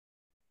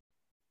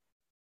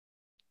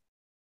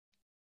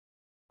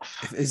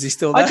 is he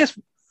still there? I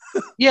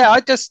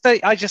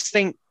just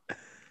think,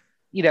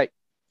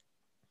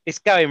 it's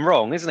going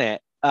wrong, isn't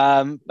it?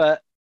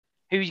 But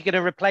who are you going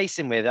to replace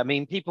him with? I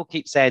mean, people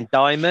keep saying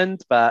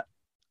Diamond, but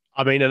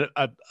I'm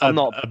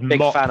not a big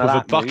fan of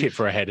that. A bucket move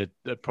for a head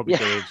would probably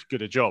do as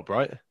good a job,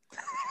 right?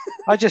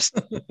 I'd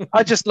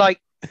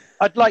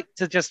like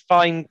to just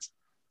find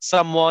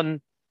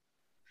someone,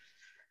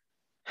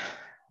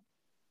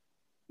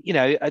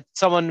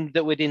 someone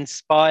that would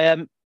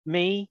inspire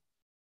me,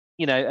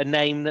 a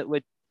name that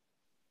would,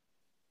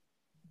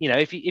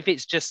 if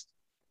it's just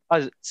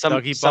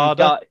some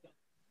guy.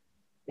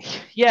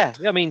 Yeah,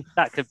 I mean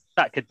that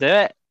could do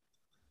it.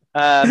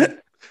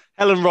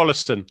 Helen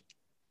Rolleston.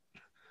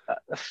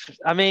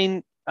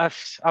 I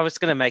was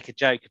going to make a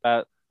joke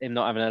about him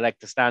not having a leg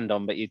to stand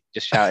on, but you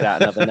just shouted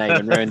out another name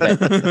and ruined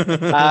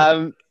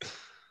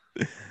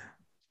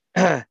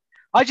it.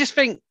 I just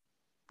think,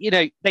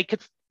 they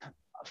could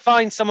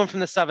find someone from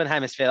the Southern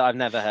Hemisphere that I've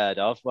never heard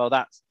of. Well,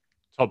 that's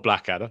Todd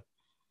Blackadder.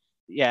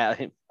 Yeah.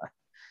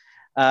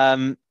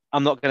 I'm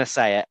not going to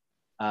say it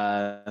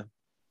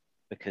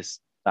because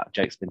that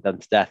joke's been done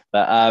to death.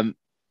 But,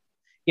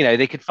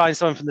 they could find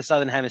someone from the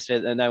Southern Hemisphere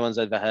that no one's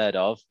ever heard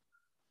of,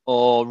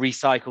 or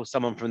recycle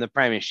someone from the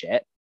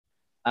Premiership.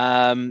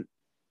 So,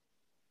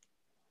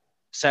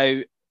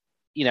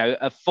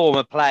 a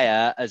former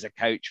player as a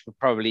coach would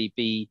probably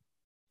be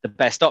the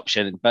best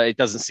option, but it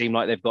doesn't seem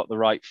like they've got the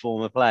right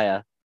former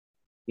player.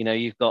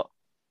 You've got,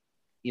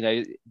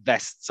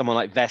 someone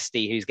like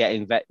Vesti who's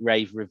getting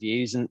rave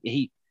reviews, and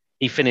he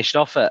finished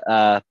off at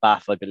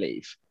Bath, I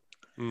believe.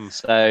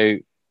 So,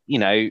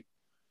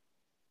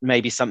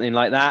 maybe something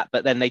like that.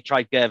 But then they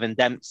tried Gervin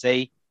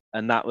Dempsey,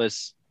 and that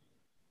was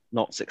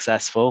not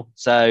successful.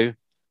 So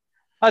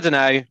I don't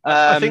know.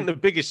 I think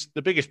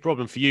the biggest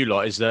problem for you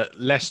lot is that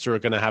Leicester are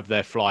going to have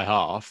their fly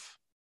half,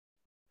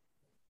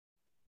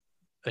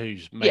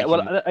 who's making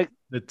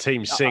the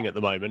team sing at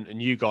the moment,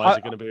 and you guys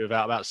are going to be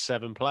without about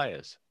 7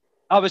 players.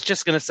 I was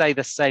just going to say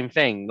the same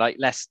thing. Like,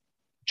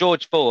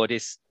 George Ford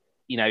is,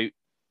 Eddie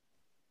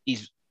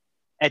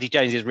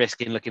Jones is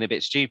risking looking a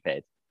bit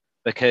stupid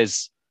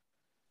because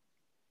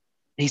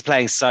he's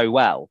playing so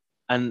well.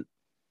 And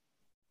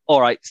all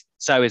right,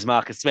 so is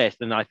Marcus Smith.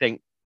 And I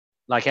think,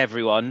 like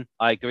everyone,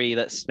 I agree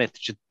that Smith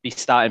should be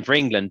starting for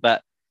England.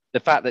 But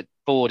the fact that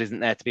Ford isn't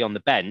there to be on the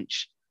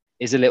bench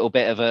is a little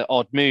bit of an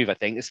odd move, I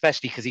think,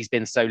 especially because he's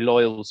been so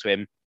loyal to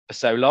him for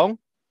so long.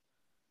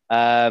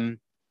 All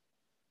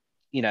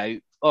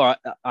right.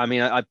 I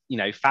mean,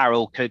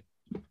 Farrell could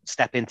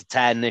step into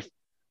 10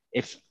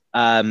 if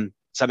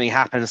something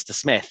happens to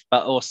Smith,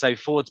 but also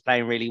Ford's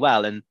playing really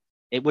well, and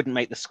it wouldn't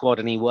make the squad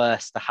any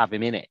worse to have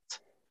him in it.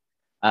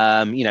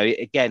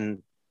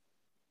 Again,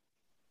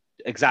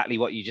 exactly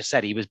what you just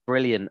said. He was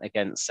brilliant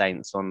against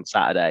Saints on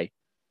Saturday.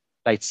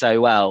 Played so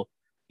well.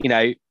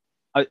 I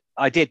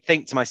did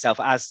think to myself,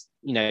 as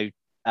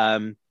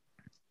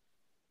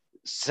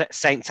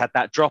Saints had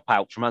that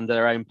dropout from under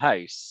their own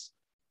posts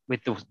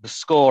with the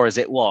score as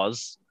it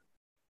was,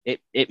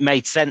 it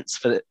made sense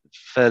for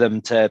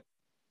them to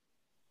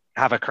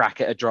have a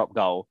crack at a drop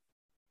goal.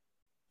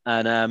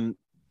 And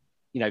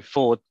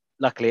Ford,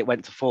 luckily it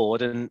went to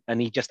Ford,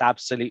 and he just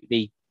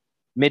absolutely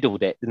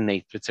middled it, didn't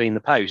he, between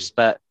the posts.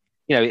 But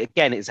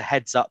again, it's a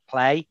heads up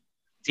play.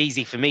 It's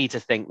easy for me to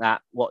think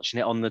that watching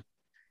it on the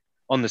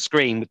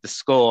screen with the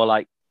score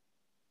like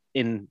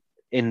in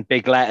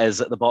big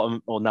letters at the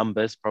bottom, or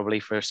numbers probably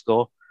for a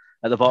score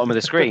at the bottom of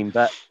the screen.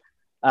 But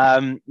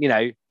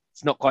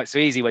it's not quite so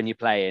easy when you're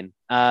playing.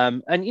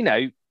 And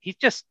he's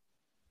just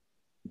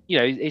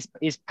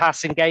his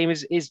passing game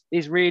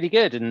is really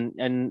good,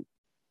 and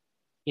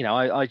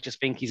I just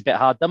think he's a bit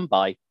hard done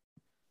by.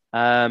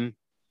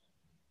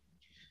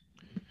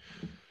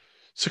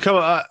 So come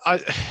on,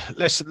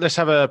 let's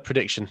have a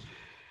prediction.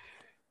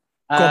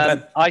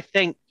 I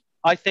think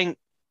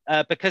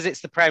because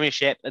it's the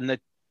Premiership and the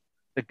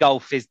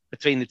gulf is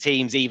between the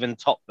teams, even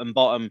top and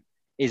bottom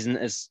isn't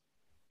as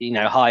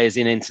high as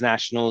in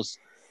internationals.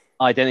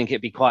 I don't think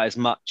it'd be quite as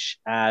much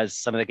as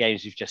some of the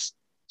games you've just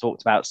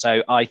talked about.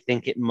 So I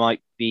think it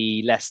might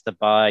be Leicester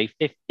by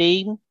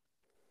 15.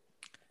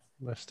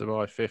 Leicester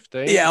by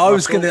 15. Yeah, I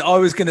was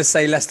gonna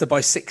say Leicester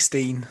by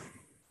 16.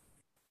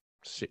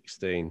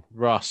 16.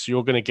 Russ,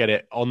 you're going to get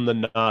it on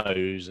the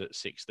nose at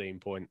 16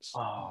 points.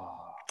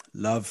 Oh,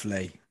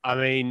 lovely. I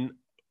mean,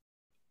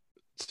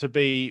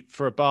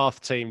 for a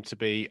Bath team to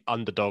be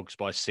underdogs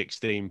by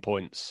 16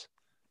 points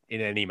in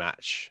any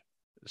match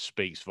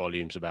speaks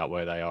volumes about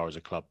where they are as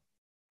a club.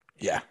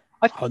 Yeah.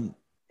 I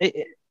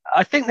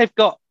think they've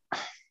got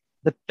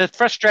the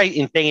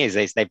frustrating thing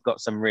is they've got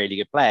some really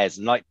good players,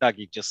 and like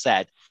Dougie just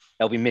said,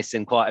 they'll be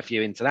missing quite a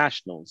few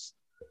internationals.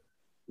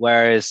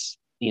 Whereas,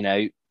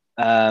 there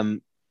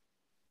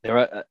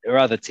are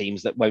other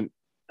teams that won't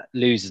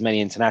lose as many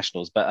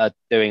internationals, but are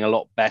doing a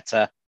lot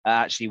better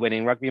at actually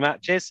winning rugby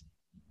matches.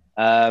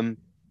 I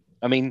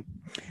mean,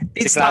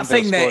 it's that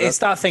thing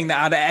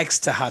that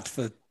Exeter had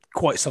for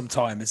quite some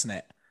time, isn't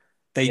it?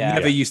 They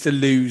never used to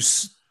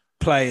lose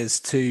players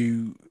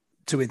to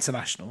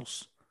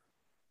internationals.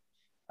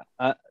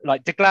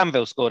 Like De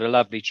Glanville scored a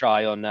lovely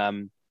try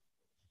on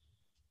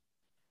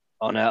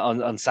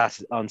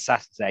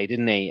Saturday,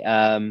 didn't he?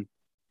 But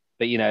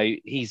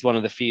he's one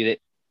of the few that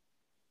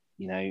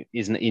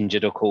isn't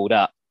injured or called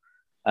up.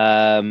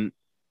 I'm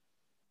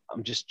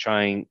just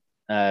trying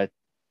to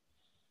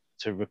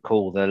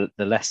recall the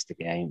Leicester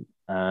game,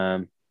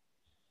 but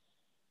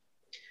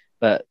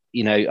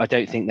I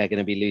don't think they're going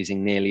to be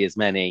losing nearly as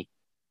many.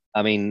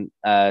 I mean,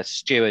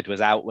 Stewart was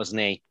out,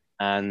 wasn't he?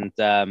 And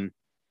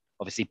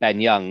obviously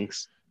Ben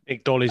Youngs.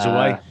 Nick Dolly's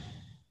away.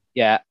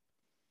 Yeah,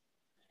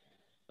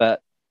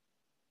 but.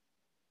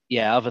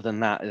 Yeah, other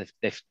than that,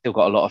 they've still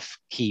got a lot of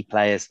key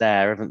players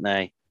there, haven't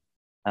they?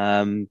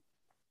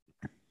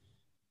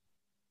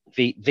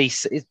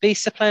 Is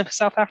Visa playing for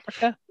South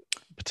Africa?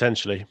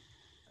 Potentially.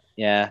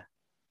 Yeah.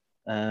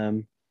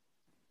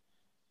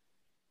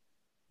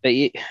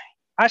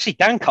 Actually,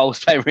 Dan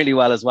Cole's playing really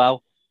well as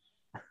well.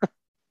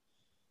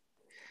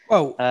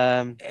 Well,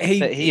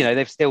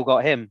 they've still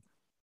got him.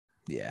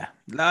 Yeah,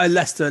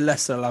 Leicester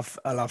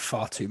I'll have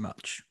far too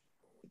much.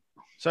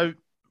 So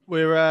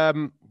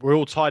we're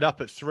all tied up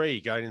at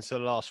 3 going into the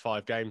last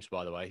 5 games.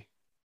 By the way,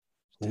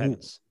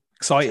 tense,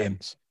 exciting.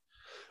 Tense.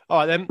 All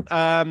right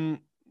then.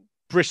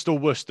 Bristol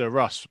Worcester,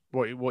 Russ.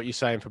 What are you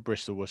saying for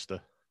Bristol Worcester?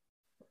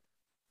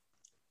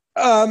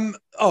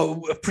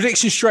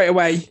 Prediction straight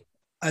away,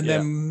 and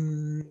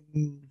then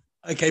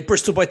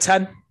Bristol by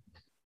 10.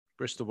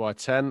 Bristol by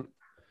 10.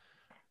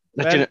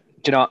 Do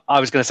you know? I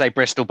was going to say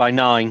Bristol by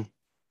 9.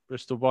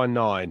 Bristol by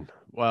 9.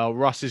 Well,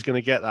 Russ is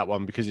going to get that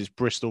one because it's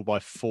Bristol by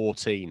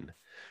 14.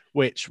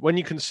 Which, when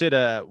you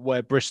consider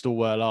where Bristol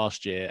were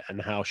last year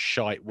and how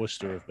shite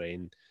Worcester have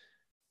been,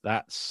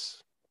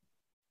 that's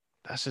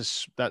a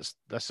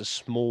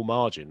small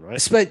margin, right?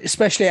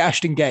 Especially at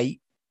Ashton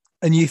Gate,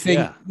 and you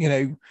think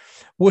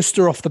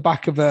Worcester off the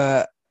back of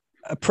a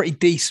pretty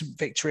decent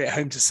victory at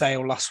home to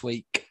Sale last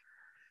week.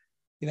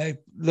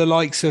 The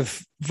likes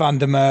of Van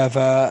der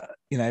Merwe.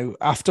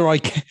 After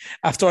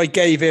I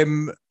gave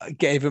him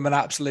an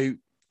absolute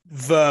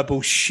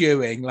verbal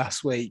shoeing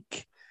last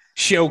week,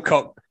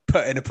 Shilcock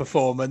put in a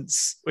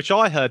performance which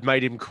I heard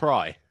made him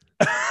cry.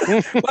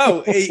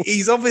 Well,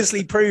 he's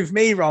obviously proved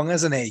me wrong,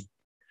 hasn't he?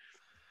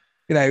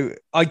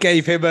 I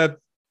gave him I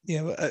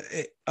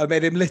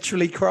made him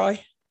literally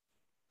cry.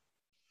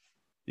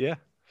 Yeah.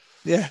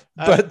 Yeah.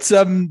 But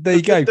there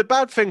you go. The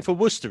bad thing for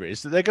Worcester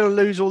is that they're going to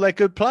lose all their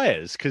good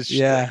players because,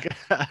 they're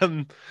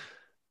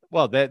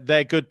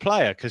good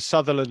player because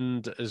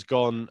Sutherland has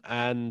gone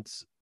and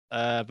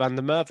Van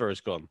der Merwe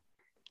has gone.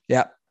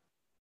 Yeah.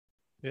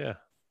 Yeah.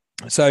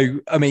 So,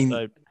 I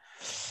mean,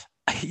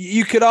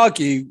 you could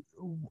argue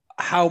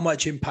how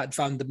much impact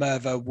Van der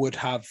Merwe would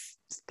have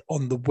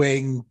on the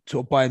wing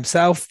sort of by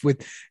himself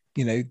with,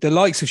 the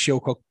likes of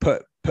Shilcock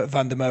put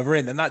Van der Merwe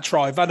in. And that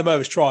try, Van der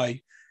Merwe's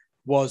try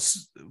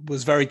was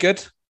very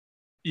good.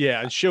 Yeah,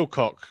 and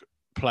Shilcock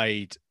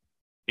played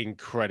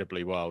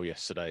incredibly well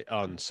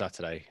on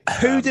Saturday.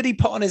 Who did he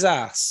put on his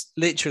ass?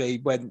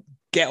 Literally went,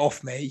 get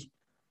off me.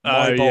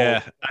 Oh,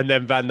 yeah. And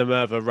then Van der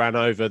Merwe ran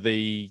over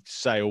the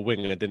Sale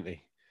winger, didn't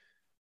he?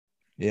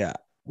 Yeah.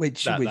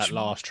 Which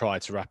last try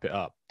to wrap it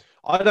up.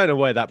 I don't know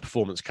where that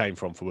performance came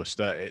from for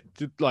Worcester. It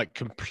did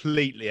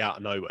completely out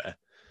of nowhere.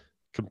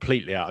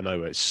 Completely out of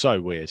nowhere. It's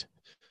so weird.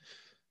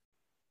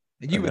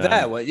 You were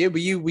there, weren't you? Were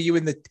you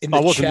in the I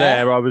wasn't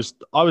chair? there. I was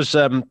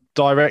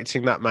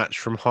directing that match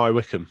from High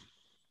Wycombe.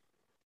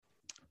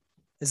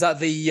 Is that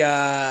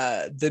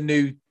the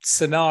new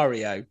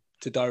scenario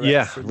to direct?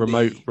 Yeah,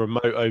 remote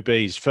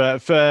OBs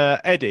for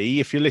Eddie.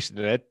 If you're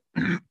listening, Ed,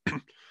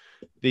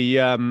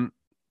 the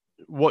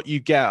what you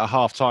get at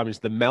half time is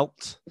the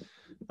melt.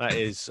 That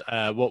is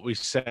what we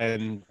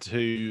send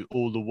to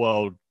all the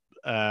world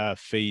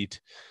feed.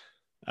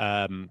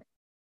 All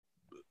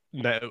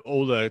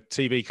the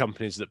TV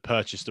companies that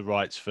purchase the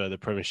rights for the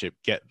Premiership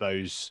get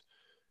those.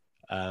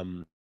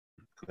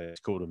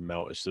 It's called a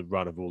melt. It's the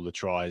run of all the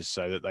tries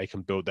so that they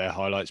can build their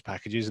highlights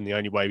packages. And the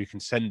only way we can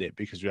send it,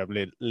 because we have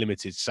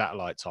limited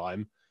satellite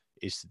time,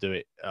 is to do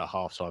it at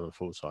half time and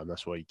full time.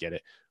 That's why you get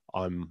it.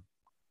 I'm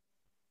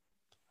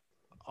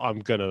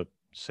gonna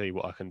see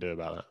what I can do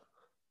about that.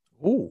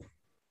 Ooh,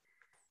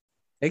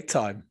 big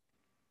time.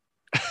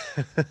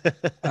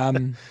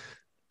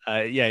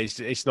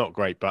 It's not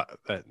great, but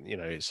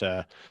it's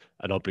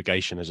an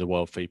obligation as a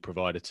world feed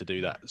provider to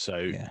do that.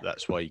 So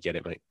that's why you get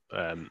it, mate.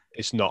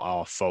 It's not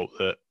our fault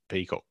that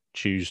Peacock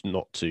choose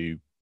not to.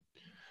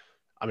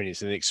 I mean,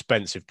 it's an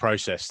expensive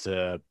process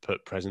to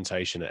put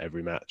presentation at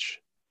every match,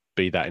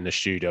 be that in the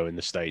studio in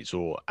the States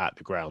or at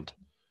the ground.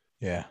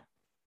 Yeah.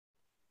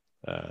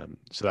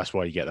 So that's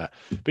why you get that.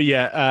 But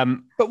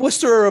but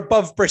Worcester are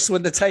above Bristol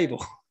in the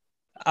table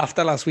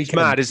after last weekend. It's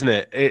mad, isn't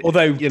it?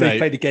 Although they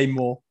played the game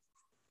more.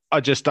 I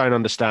just don't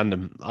understand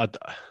them.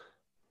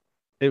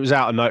 It was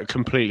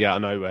completely out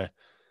of nowhere.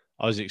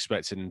 I was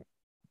expecting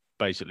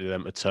basically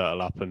them to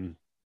turtle up and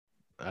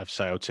have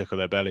Sale tickle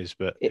their bellies,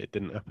 but it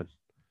didn't happen.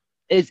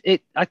 Is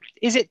it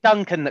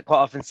Duncan that quite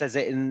often says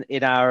it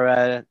in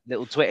our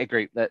little Twitter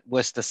group that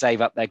Worcester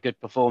save up their good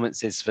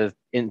performances for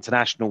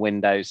international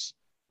windows?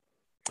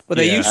 Well,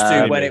 they used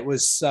to when it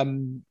was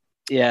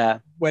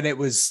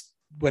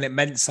when it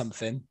meant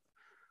something.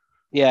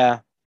 Yeah,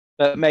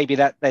 but maybe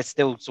that they're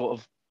still sort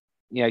of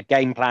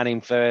game planning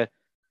for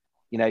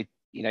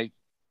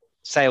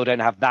Sale don't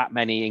have that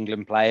many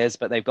England players,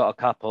 but they've got a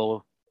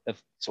couple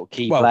of sort of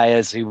key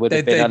players who would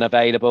have been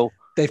unavailable.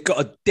 They've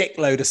got a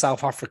dickload of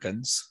South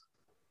Africans.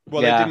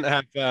 Well, they didn't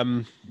have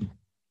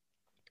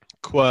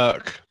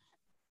Quirk,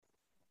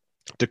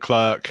 De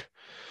Klerk,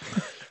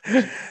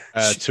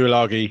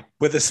 Tuilagi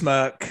with a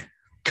smirk,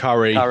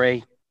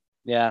 Curry.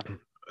 Yeah.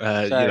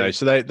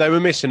 So they were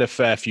missing a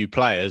fair few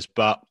players,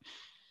 but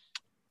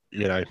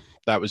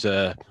that was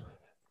a.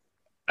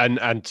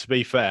 And to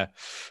be fair,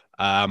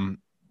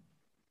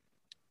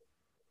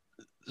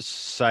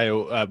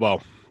 Sale,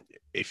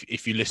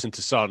 if you listen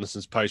to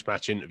Sanderson's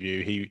post-match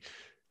interview,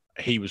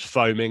 he was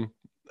foaming,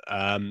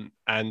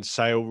 and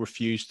Sale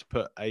refused to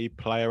put a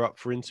player up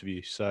for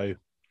interview. So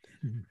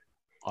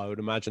I would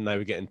imagine they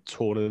were getting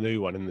torn a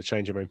new one in the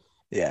changing room.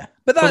 Yeah,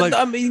 but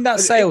that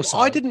Sale side.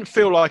 I didn't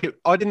feel like it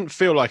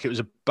was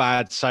a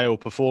bad Sale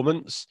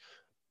performance.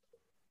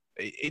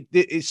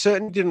 It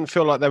certainly didn't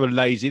feel like they were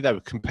lazy. They were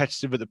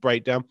competitive at the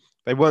breakdown.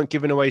 They weren't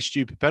giving away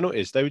stupid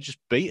penalties. They were just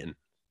beaten.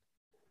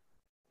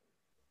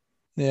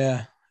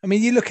 Yeah. I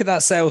mean, you look at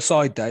that Sale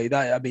side, though.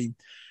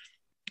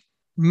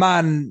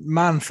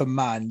 Man for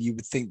man, you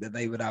would think that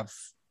they would have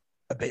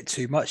a bit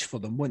too much for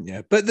them, wouldn't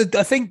you? But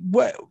I think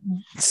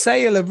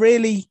Sale are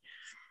really...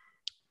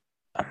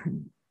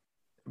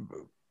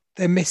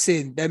 They're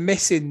missing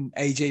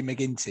AJ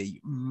McGinty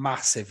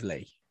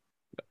massively.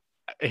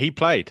 He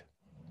played.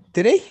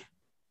 Did he?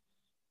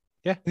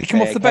 Yeah. Did he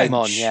come off the bench?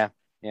 Came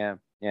on,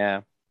 yeah.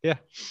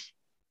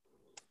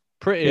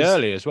 Pretty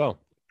early as well.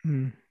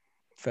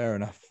 Fair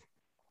enough.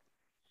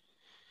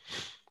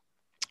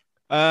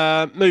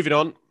 Moving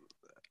on.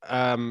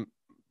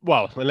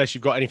 Well, unless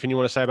you've got anything you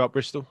want to say about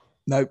Bristol.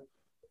 Nope.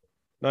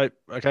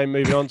 Okay,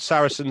 moving on.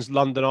 Saracens,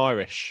 London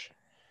Irish.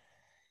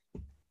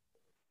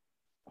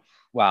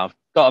 Wow,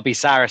 got to be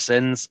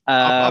Saracens.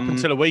 Up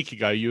until a week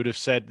ago, you would have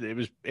said it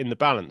was in the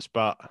balance,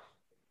 but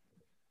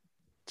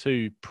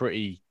two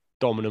pretty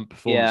dominant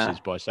performances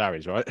by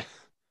Sarries, right?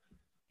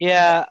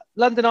 Yeah,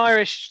 London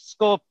Irish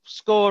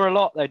score a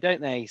lot though,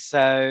 don't they?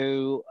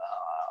 So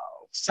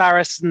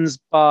Saracens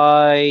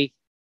by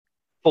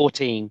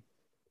 14.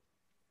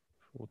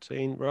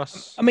 14,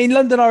 Russ. I mean,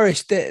 London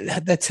Irish,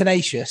 they're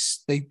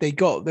tenacious. They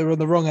were on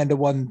the wrong end of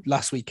one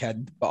last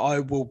weekend, but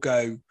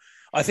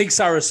I think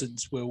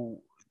Saracens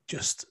will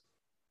just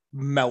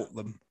melt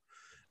them.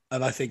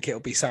 And I think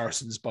it'll be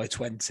Saracens by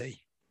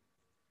 20.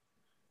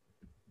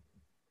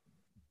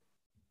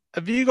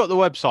 Have you got the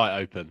website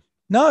open?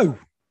 No.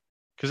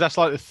 Because that's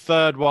like the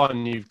third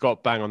one you've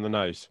got bang on the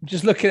nose.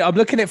 I'm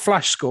looking at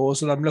flash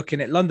scores, and I'm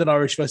looking at London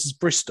Irish versus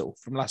Bristol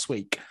from last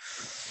week.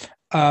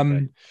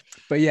 But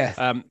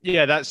yeah.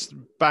 That's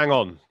bang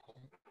on.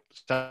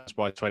 That's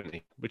by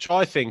 20, which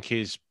I think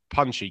is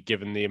punchy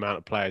given the amount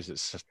of players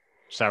that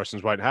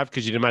Saracens won't have,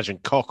 because you'd imagine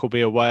Koch will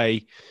be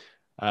away,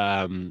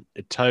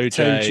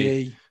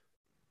 Itoje,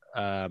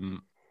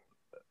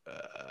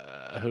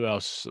 who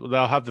else?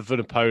 They'll have the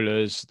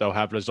Vunipolas, they'll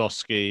have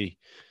Lazowski,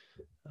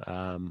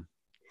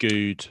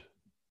 Good,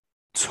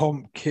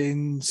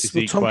 Tompkins.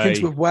 Well,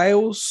 Tompkins with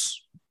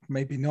Wales?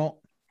 Maybe not.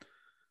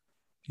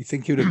 You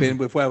think he would have been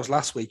with Wales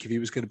last week if he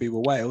was going to be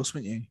with Wales,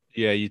 wouldn't you?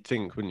 Yeah, you'd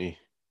think, wouldn't you?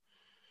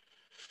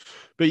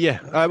 But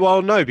yeah,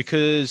 well, no,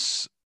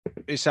 because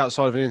it's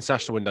outside of an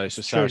international window,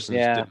 so Saracens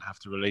didn't have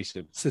to release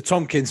him. So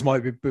Tompkins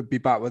might be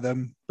back with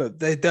them, but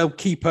they'll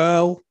keep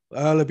Earl.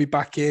 Earl will be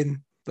back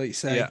in, like you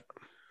say.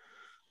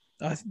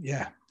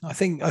 Yeah. I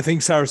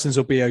think Saracens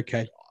will be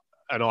okay.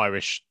 And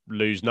Irish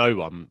lose no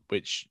one,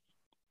 which,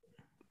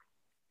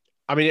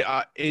 I mean,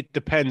 it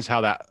depends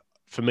how that,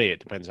 for me, it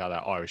depends how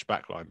that Irish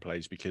backline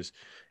plays, because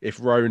if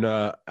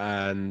Rona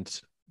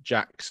and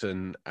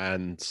Jackson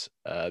and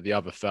the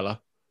other fella,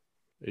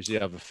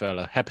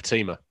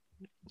 Hepatima,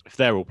 if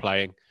they're all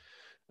playing,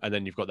 and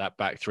then you've got that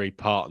back three,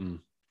 Parton,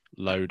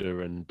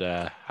 Loader and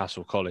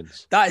Hassel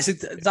Collins. That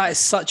is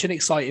such an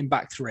exciting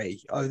back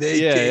three.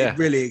 It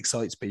really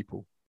excites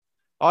people.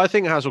 I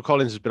think Hassel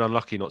Collins has been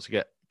unlucky not to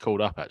get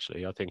called up,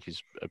 actually. I think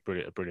he's a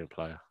brilliant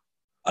player.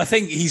 I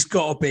think he's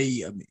got to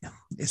be.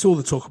 It's all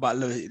the talk about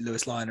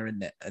Lewis Liner,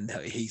 isn't it? And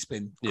he's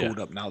been called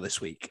up now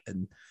this week.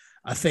 And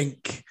I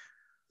think,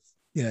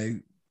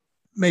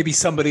 maybe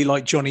somebody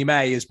like Johnny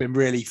May has been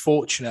really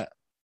fortunate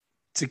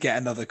to get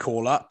another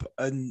call up,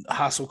 and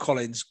Hassel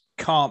Collins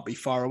can't be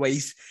far away.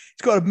 He's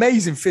got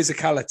amazing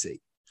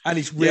physicality, and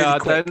he's really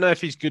quick. I don't know if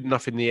he's good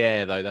enough in the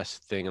air, though. That's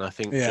the thing, and I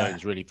think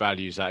Jones really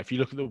values that. If you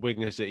look at the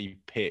wingers that he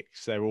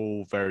picks, they're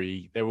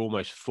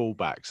almost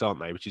fullbacks, aren't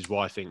they? Which is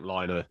why I think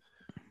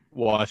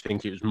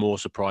it was more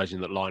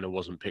surprising that Liner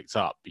wasn't picked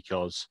up,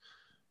 because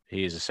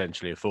he is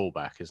essentially a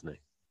fullback, isn't he?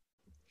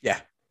 Yeah,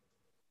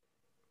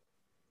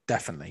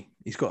 definitely.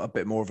 He's got a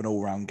bit more of an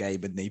all-round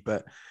game, isn't he?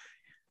 But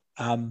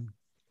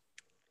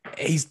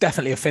he's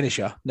definitely a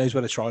finisher. Knows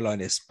where the try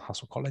line is.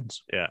 Hassel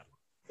Collins. Yeah.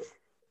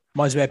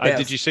 Reminds me a bit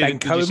of Ben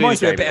Cohen.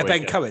 Reminds me a bit of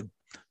Ben Cohen.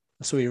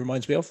 That's what he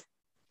reminds me of.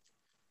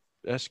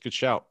 That's a good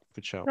shout.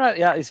 Right,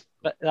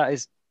 that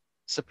is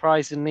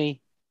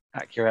surprisingly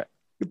accurate.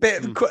 A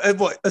bit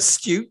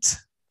astute?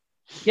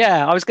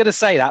 Yeah, I was going to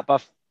say that,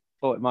 but I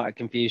thought it might have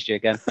confused you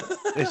again.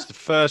 It's the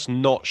first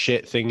not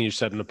shit thing you've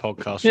said in a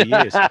podcast for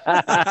years.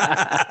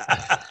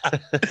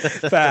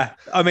 Fair.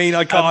 I mean,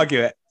 I can't argue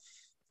it.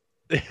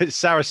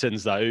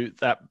 Saracens, though,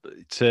 that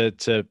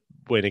to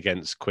win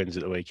against Quins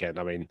at the weekend,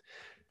 I mean,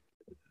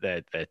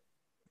 they're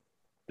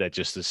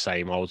just the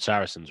same old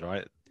Saracens,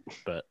 right?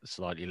 But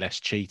slightly less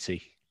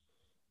cheaty.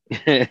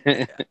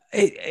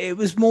 It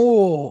was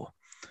more.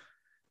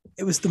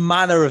 It was the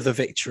manner of the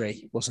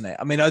victory, wasn't it?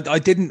 I mean, I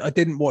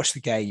didn't watch the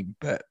game,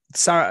 but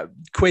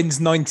Quinn's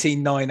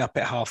 19-9 up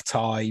at half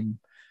time,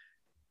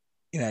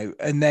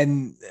 and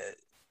then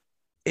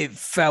it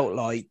felt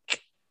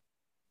like,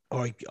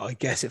 or I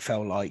guess it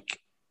felt like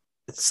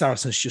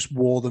Saracens just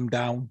wore them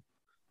down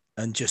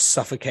and just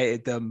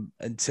suffocated them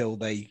until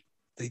they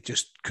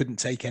just couldn't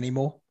take any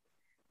more.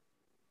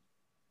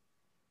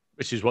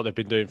 Which is what they've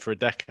been doing for a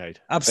decade.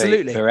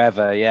 Absolutely.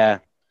 Forever, yeah.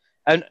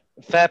 And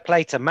fair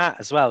play to Matt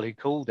as well, who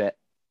called it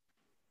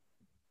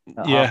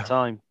at half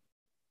time.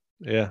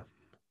 Yeah.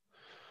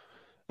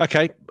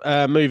 Okay,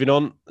 moving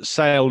on.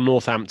 Sale,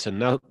 Northampton.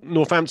 Now,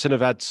 Northampton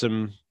have had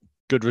some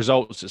good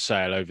results at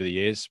Sale over the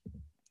years.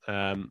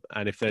 And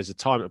if there's a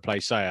time to play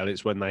Sale,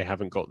 it's when they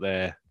haven't got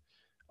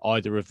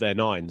either of their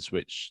nines,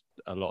 which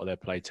a lot of their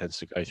play tends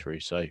to go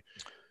through. So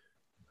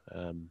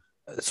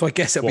I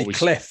guess it'll be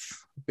Cliff.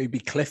 It'd be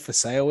Cliff for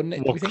Sale, wouldn't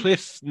it? Well,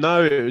 Cliff,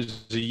 no, it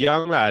was a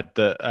young lad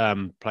that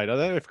played. I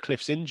don't know if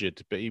Cliff's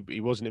injured, but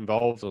he wasn't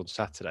involved on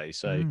Saturday.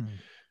 So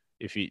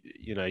if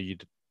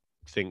you'd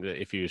think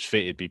that if he was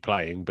fit, he'd be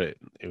playing, but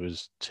it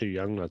was two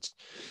young lads.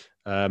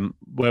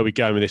 Where are we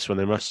going with this one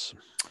then, Russ?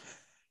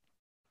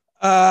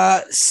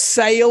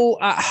 Sale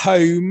at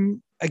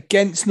home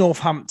against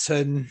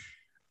Northampton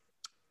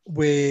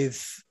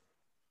with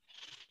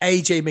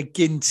AJ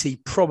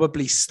McGinty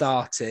probably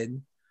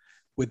starting,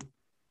 with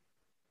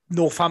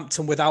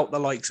Northampton without the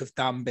likes of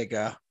Dan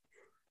Biggar.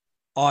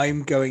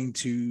 I'm going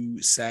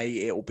to say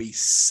it'll be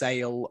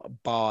Sale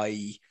by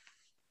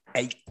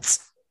 8.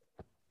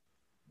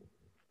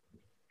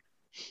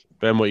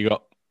 Ben, what you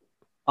got?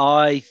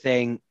 I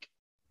think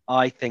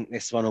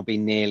this one will be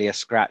nearly a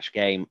scratch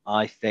game.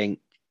 I think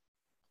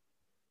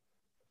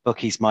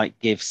bookies might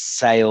give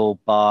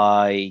Sale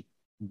by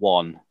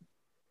 1.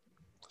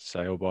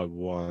 Sale by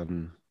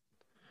 1.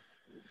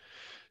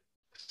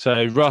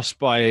 So Russ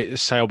by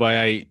Sale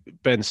by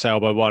 8, Ben Sale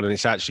by 1, and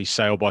it's actually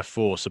Sale by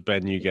 4. So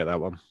Ben, you get that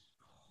one.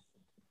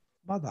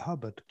 Mother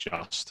Hubbard.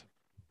 Just.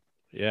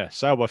 Yeah,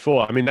 Sale by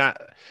 4. I mean,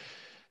 that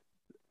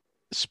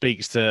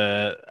speaks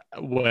to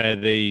where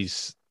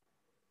these...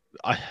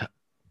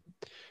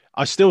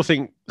 I still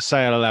think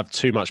Sale will have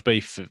too much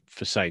beef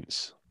for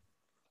Saints.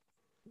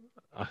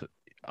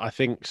 I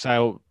think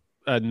Sale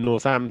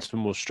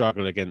Northampton will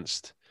struggle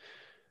against,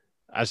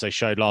 as they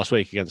showed last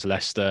week, against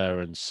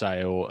Leicester and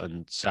Sale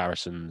and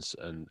Saracens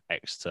and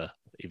Exeter,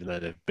 even though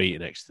they've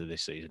beaten Exeter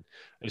this season.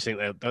 I just think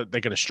they're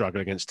going to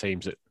struggle against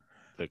teams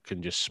that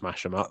can just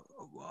smash them up.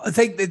 I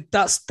think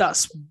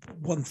that's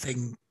one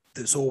thing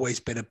that's always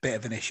been a bit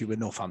of an issue with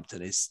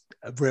Northampton, is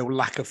a real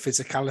lack of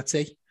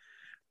physicality.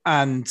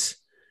 And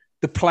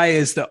the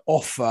players that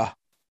offer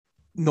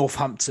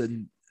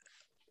Northampton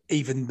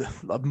even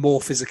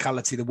more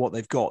physicality than what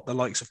they've got, the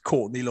likes of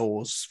Courtney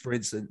Laws, for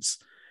instance,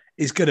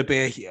 is going to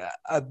be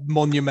a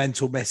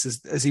monumental miss,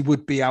 as he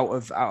would be out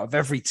of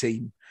every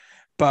team.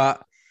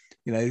 But,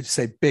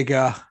 say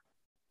Biggar,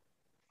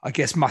 I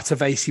guess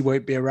Matavesi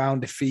won't be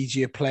around if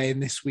Fiji are playing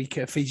this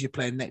weekend. Fiji are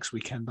playing next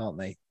weekend, aren't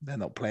they? They're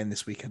not playing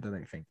this weekend, I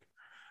don't think.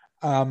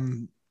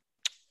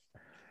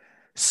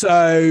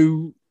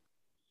 So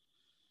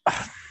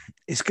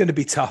it's going to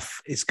be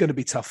tough. It's going to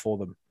be tough for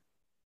them.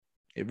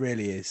 It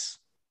really is.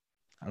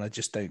 And I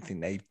just don't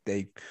think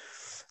they're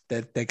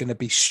going to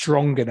be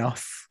strong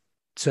enough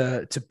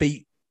to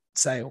beat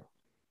Sale.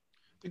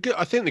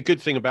 I think the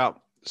good thing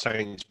about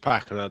Saints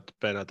pack, and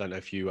Ben, I don't know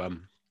if you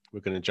we're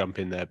going to jump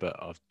in there, but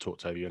I've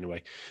talked over you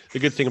anyway. The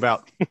good thing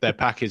about their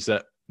pack is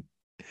that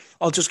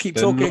I'll just keep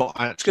talking.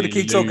 I'm just going to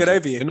keep talking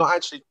over you. They're not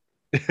actually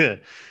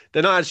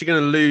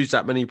going to lose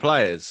that many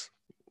players.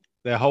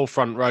 Their whole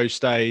front row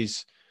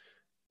stays.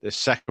 Their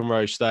second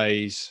row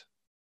stays.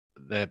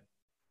 Their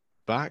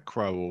back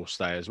row will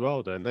stay as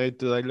well, don't they?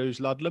 Do they lose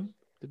Ludlam?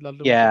 Did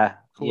Ludlam? Yeah.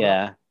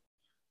 Up?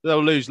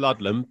 They'll lose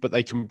Ludlam, but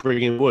they can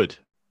bring in Wood.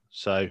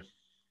 So,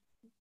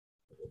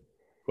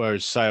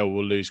 whereas Sale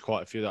will lose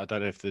quite a few. I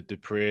don't know if the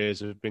Dupreers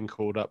have been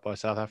called up by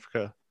South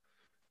Africa.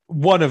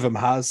 One of them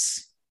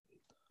has.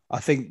 I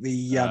think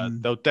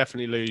they'll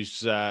definitely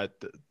lose. Do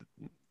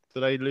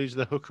they lose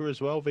the hooker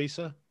as well,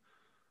 Visa?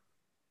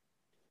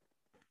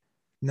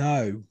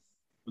 No,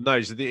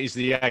 he's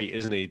the 8,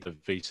 isn't he? The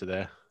Visa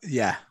there.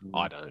 Yeah,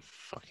 I don't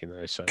fucking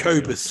know. So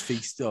Cobus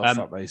feast. Oh,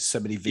 fuck, there's so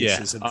many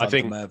Visas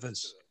and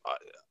Mervers.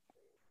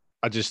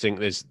 I just think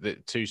there's the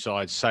two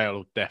sides.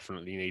 Sale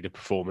definitely need a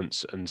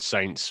performance, and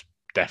Saints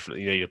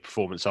definitely need a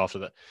performance after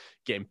that,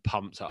 getting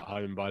pumped at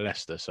home by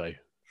Leicester. So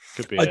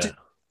could be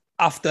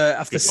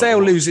after Sale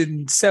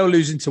losing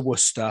to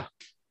Worcester.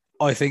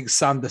 I think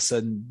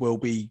Sanderson will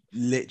be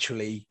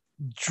literally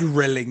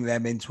drilling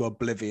them into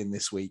oblivion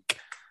this week.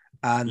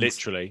 And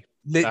literally,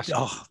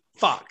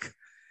 fuck.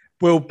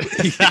 Well,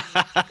 he's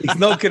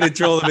not going to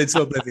draw them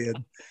into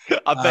oblivion.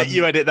 I bet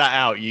you edit that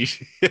out. You,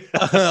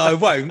 I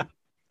won't.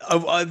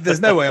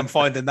 There's no way I'm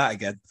finding that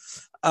again.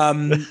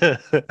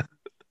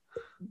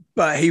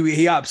 But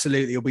he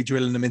absolutely will be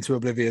drilling them into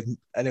oblivion,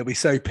 and he'll be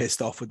so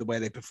pissed off with the way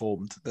they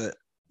performed that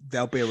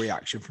there'll be a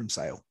reaction from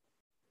Sale.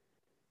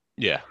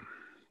 Yeah.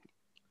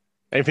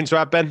 Anything to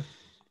add, Ben?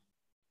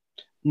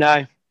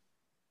 No.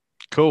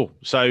 Cool.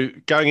 So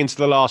going into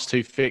the last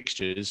two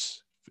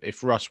fixtures,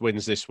 if Russ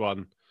wins this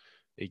one,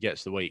 he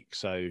gets the week.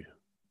 So,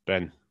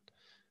 Ben,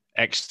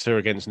 Exeter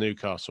against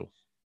Newcastle.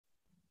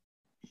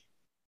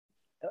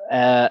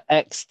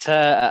 Exeter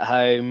at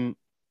home,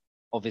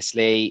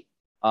 obviously,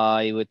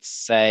 I would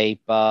say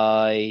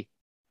by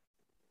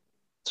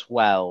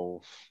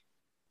 12.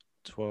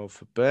 12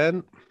 for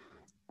Ben.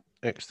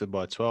 Exeter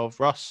by 12.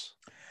 Russ?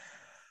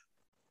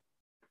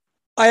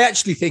 I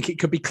actually think it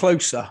could be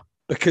closer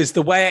because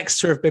the way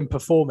Exeter have been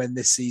performing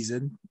this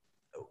season,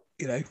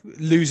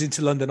 losing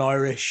to London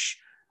Irish,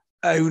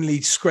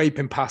 only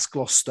scraping past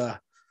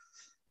Gloucester,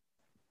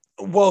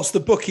 whilst the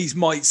bookies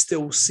might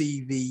still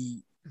see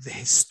the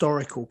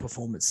historical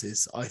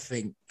performances, I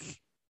think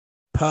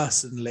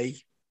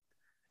personally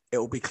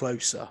it'll be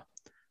closer.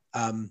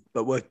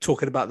 But we're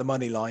talking about the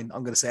money line.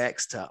 I'm going to say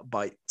Exeter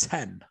by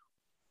 10.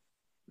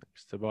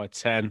 Exeter by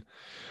 10.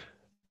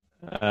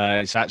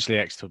 It's actually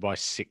Exeter by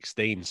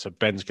 16. So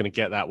Ben's going to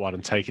get that one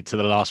and take it to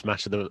the last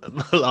match of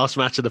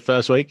the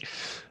first week.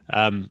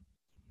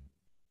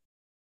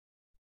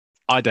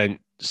 I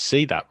don't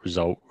see that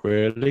result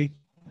really.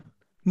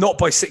 Not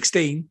by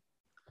 16.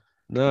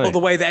 No. Not the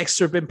way that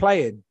Exeter have been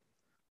playing.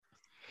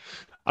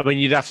 I mean,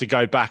 you'd have to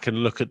go back and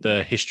look at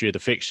the history of the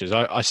fixtures.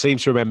 I seem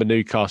to remember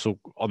Newcastle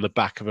on the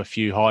back of a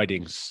few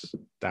hidings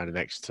down in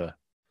Exeter.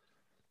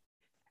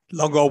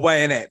 Longer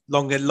away, innit?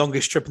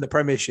 Longest trip in the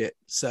Premiership.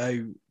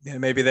 So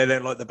maybe they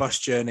don't like the bus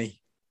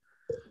journey.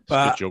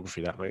 But, it's good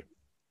geography, that, mate.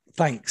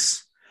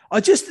 Thanks.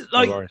 I just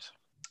like... No worries.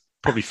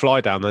 Probably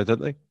fly down there,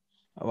 don't they?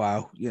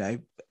 Well,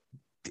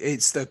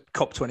 it's the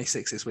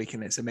COP26 this week,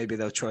 isn't it? So maybe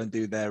they'll try and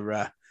do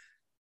their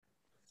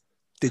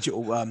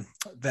digital,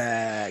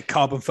 their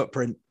carbon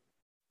footprint.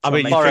 I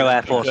mean, Morrow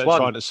Air Force One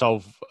trying to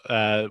solve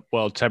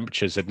world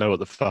temperatures, they'd know what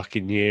the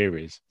fucking year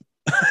is.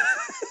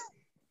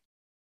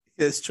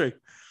 It's true.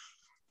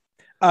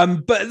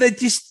 But they're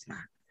just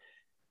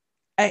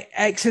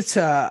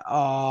Exeter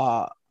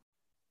are.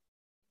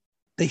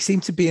 They seem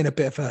to be in a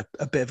bit of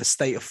a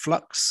state of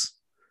flux.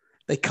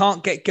 They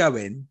can't get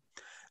going.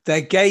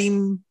 Their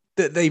game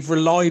that they've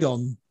relied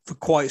on for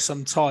quite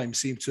some time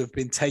seems to have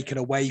been taken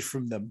away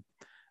from them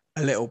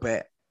a little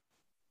bit.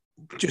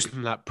 Just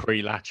that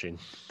pre-latching,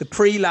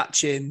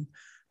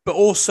 but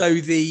also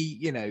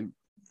the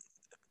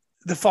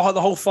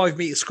whole 5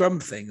 meter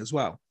scrum thing as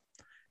well.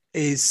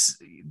 Is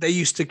they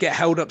used to get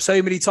held up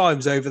so many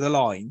times over the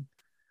line,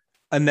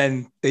 and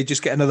then they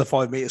just get another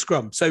 5 meter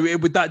scrum. So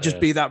would that just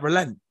be that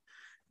relent?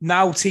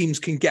 Now teams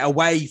can get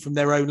away from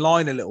their own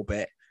line a little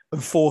bit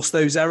and force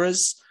those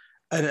errors.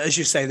 And as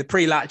you say, the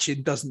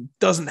pre-latching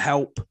doesn't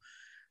help.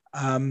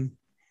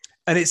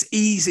 And it's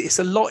easy. It's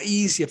a lot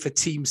easier for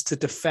teams to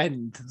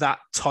defend that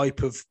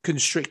type of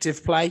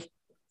constrictive play.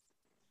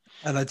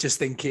 And I just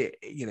think it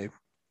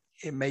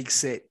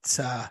makes it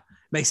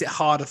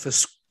harder for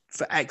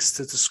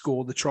Exeter to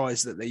score the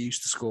tries that they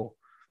used to score.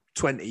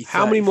 20.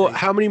 How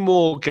many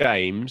more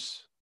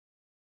games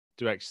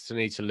do Exeter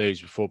need to lose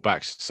before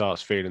Baxter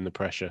starts feeling the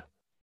pressure?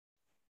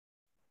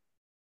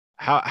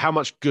 How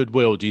much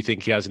goodwill do you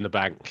think he has in the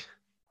bank?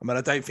 I mean,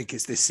 I don't think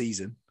it's this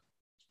season.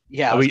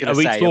 Yeah, I was going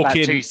to say about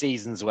 2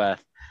 seasons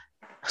worth.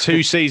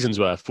 2 seasons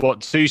worth?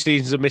 What, 2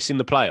 seasons of missing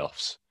the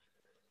playoffs?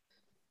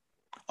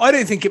 I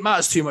don't think it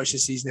matters too much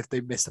this season if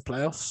they miss the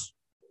playoffs.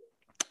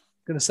 I'm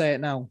going to say it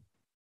now.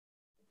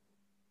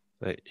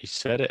 He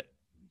said it.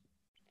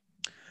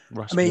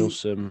 Russ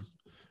Milsom.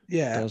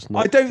 Yeah,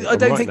 I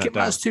don't think it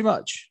matters too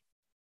much.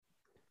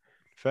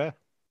 Fair.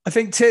 I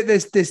think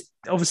there's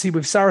obviously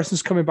with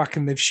Saracens coming back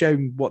and they've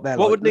shown what they're like.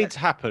 What would need to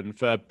happen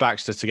for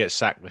Baxter to get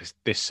sacked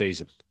this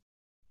season?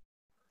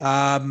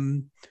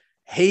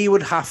 He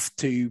would have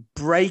to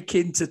break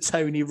into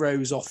Tony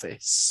Rowe's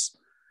office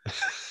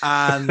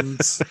and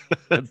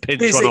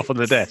pinch one off on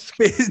the desk.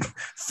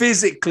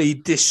 Physically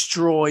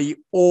destroy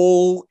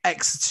all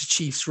Exeter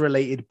Chiefs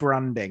related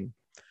branding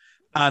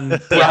and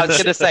I was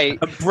going to say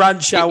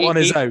branch out on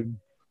his own.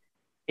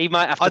 He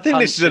might have to. I think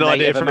this is an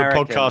idea for American.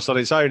 a podcast on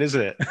its own,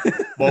 isn't it?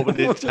 What would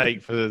it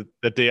take for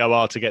the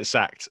DOR to get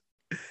sacked?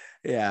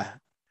 Yeah,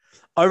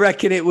 I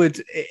reckon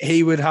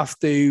he would have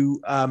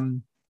to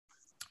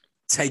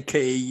take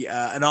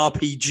an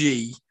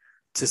RPG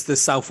to the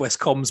Southwest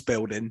Comms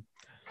building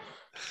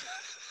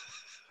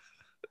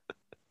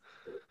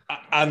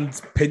and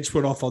pinch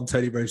one off on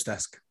Tony Rowe's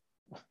desk.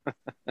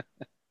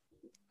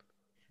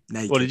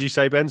 What did you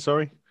say, Ben?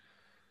 Sorry.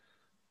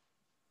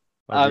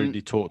 I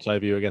rudely talked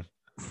over you again.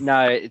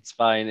 No, it's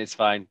fine. It's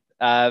fine.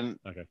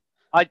 Okay.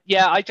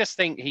 I just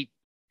think he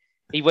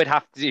would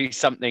have to do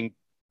something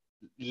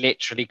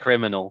literally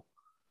criminal.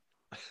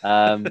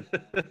 I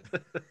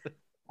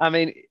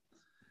mean,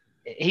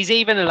 he's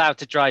even allowed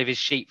to drive his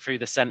sheep through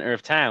the centre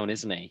of town,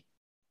 isn't he?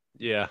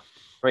 Yeah.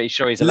 Pretty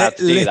sure he's allowed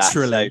to do that.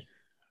 Literally. So.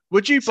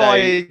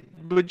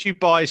 Would you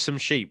buy some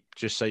sheep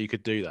just so you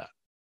could do that?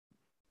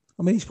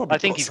 I mean, I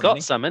think he's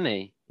got some, hasn't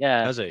he?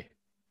 Yeah. Has he?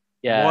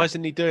 Yeah. Why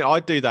isn't he doing? I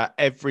do that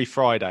every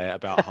Friday at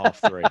about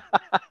 3:30,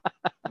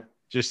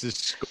 just as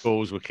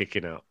schools were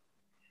kicking out.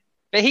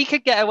 But he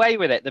could get away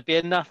with it. There'd be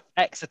enough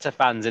Exeter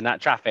fans in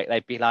that traffic.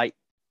 They'd be like,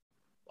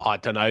 I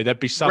don't know. There'd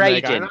be some there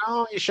going,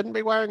 "Oh, you shouldn't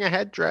be wearing a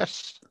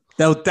headdress."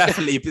 There'll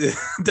definitely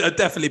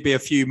be a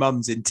few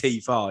mums in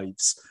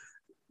T5s.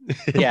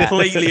 Yeah.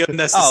 Completely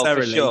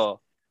unnecessarily. Oh, for sure.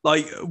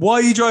 Like, why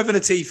are you driving a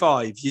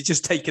T5? You're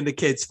just taking the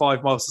kids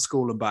 5 miles to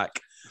school and back.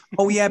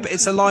 Oh, yeah, but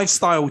it's a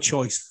lifestyle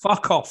choice.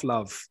 Fuck off,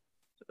 love.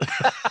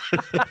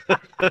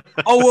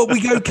 Oh, well, we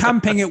go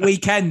camping at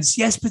weekends.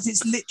 Yes, but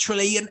it's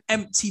literally an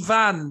empty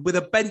van with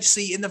a bench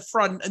seat in the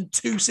front and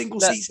 2 single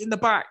seats in the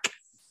back.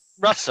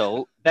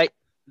 Russell,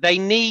 they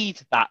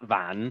need that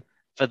van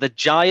for the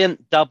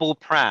giant double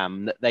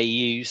pram that they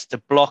use to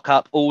block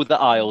up all the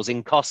aisles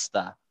in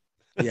Costa.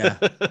 Yeah.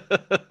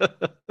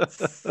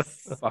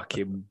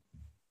 Fucking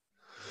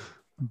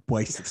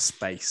waste of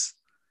space.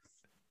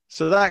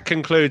 So that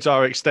concludes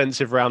our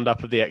extensive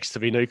roundup of the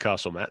XTV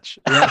Newcastle match.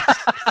 Yeah.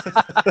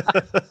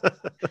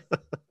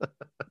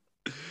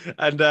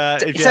 And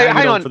if you're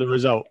hanging on for the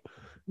result.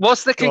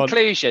 What's the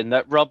conclusion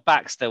that Rob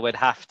Baxter would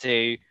have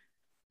to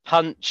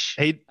punch?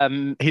 He'd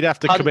have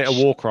to commit a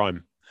war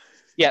crime.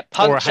 Yeah,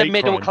 punch a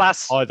middle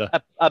class. Either.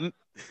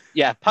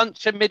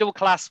 Punch a middle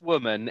class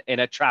woman in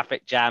a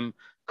traffic jam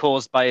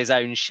caused by his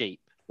own sheep.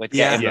 Would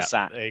get him the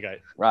sack. There you go.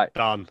 Right.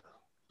 Done.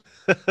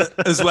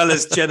 As well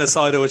as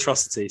genocidal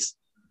atrocities.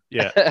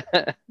 Yeah.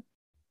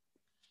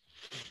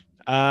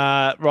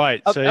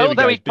 Right. So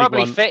although he'd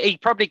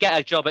probably get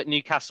a job at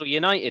Newcastle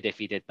United if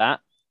he did that.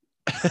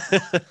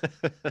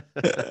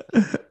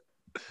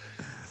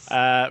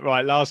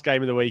 Right. Last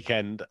game of the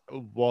weekend: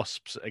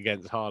 Wasps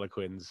against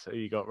Harlequins. Who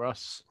you got,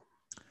 Russ?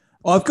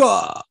 I've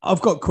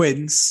got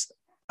Quins.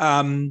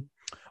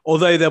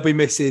 Although they'll be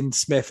missing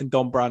Smith and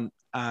Don Brandt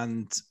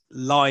and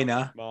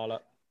Liner.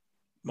 Marla.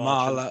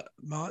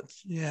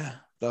 Yeah,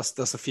 that's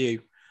a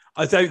few.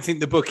 I don't think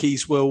the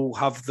bookies will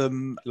have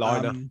them.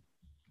 Liner.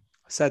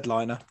 Said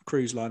Liner,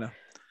 cruise liner.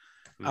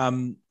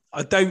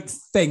 I don't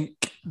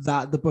think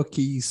that the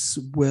bookies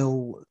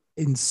will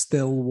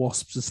instill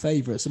Wasps as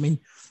favourites. I mean,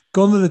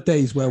 gone are the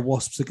days where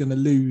Wasps are going to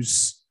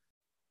lose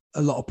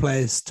a lot of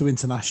players to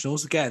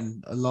internationals.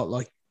 Again, a lot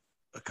like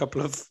a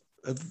couple of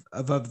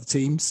other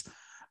teams.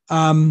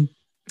 And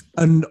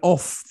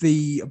off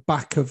the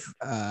back of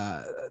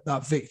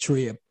that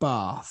victory at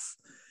Bath,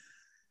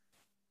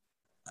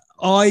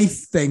 I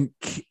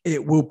think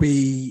it will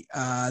be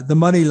the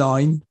money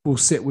line will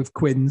sit with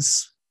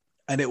Quins,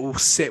 and it will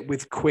sit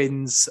with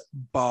Quins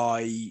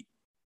by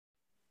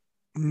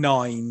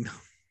 9.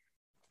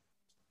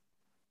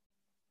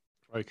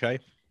 Okay.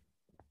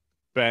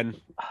 Ben.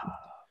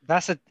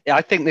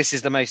 I think this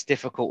is the most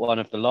difficult one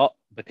of the lot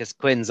because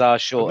Quins are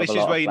short. This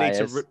is where you need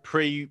to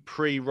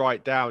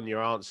pre-write down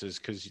your answers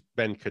because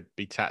Ben could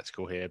be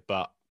tactical here,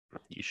 but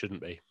you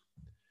shouldn't be.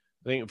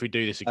 I think if we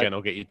do this again,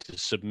 I'll get you to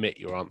submit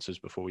your answers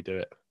before we do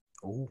it.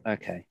 Ooh.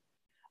 Okay.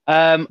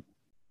 I'm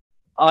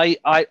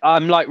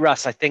like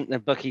Russ. I think the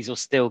bookies will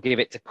still give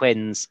it to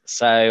Quins.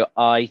 So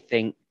I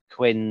think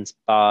Quins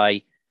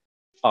by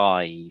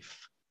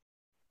 5.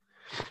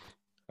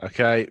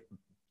 Okay.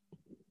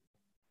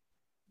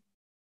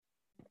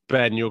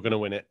 Ben, you're going to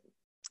win it.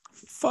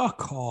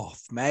 Fuck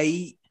off,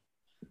 mate.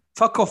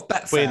 Fuck off,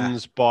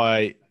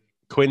 Betfair.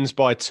 Quins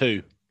by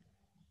 2.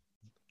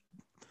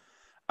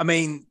 I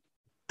mean,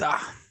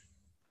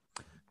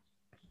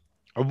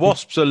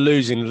 Wasps are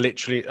losing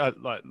literally,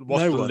 Wasps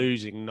are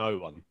losing no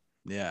one.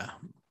 Yeah.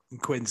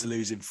 And Quins are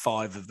losing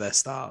 5 of their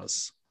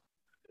stars.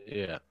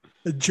 Yeah.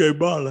 And Joe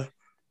Marler.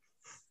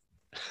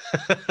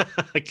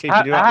 Keeping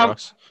you up,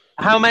 Ross.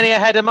 How many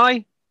ahead am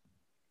I?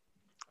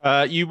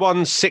 You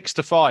won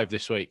 6-5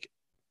 this week.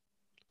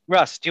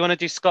 Russ, do you want to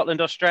do Scotland,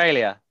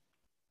 Australia?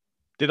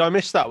 Did I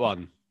miss that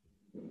one?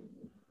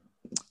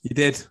 You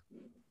did.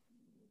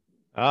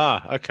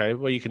 Okay.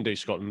 Well, you can do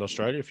Scotland,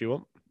 Australia if you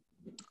want.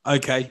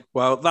 Okay.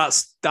 Well,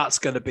 that's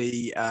going to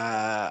be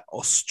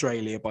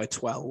Australia by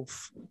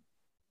 12.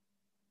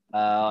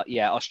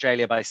 Yeah,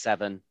 Australia by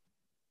 7.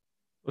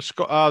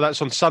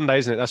 That's on Sunday,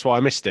 isn't it? That's why I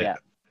missed it. Yeah.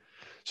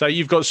 So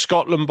you've got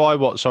Scotland by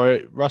what?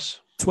 Sorry,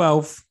 Russ?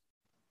 12.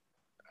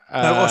 No,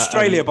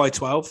 Australia by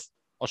 12.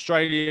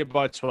 Australia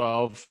by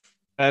 12.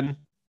 Ben?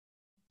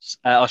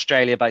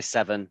 Australia by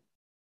 7.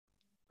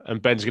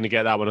 And Ben's going to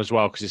get that one as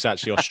well because it's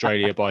actually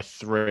Australia by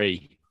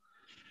 3.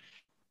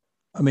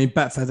 I mean,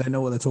 Betfair, they know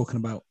what they're talking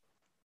about.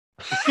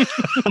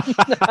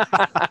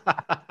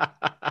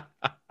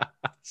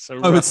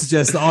 I would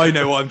suggest that I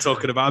know what I'm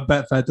talking about.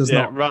 Betfair does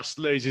not. Russ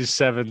loses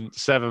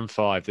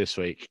 7-5 this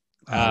week.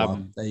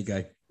 Well, there you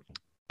go.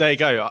 There you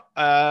go.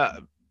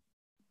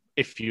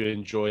 If you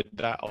enjoyed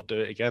that, I'll do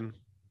it again.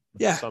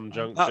 Yeah. Some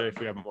juncture if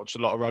we haven't watched a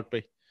lot of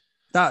rugby.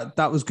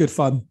 That was good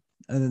fun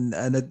and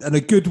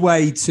a good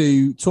way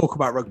to talk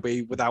about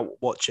rugby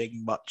without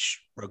watching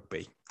much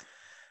rugby,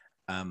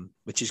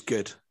 which is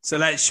good. So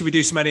should we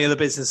do some any other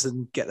business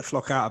and get the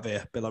flock out of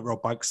here? A bit like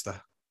Rob Bagster.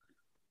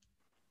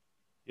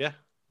 Yeah.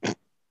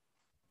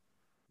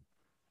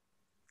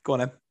 Go on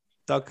then,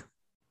 Doug.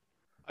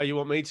 Oh, you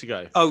want me to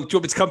go? Oh, do you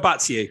want me to come back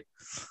to you?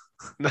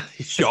 No.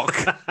 Shock.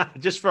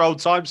 Just for old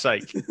time's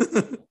sake.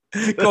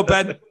 Go on,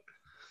 Ben.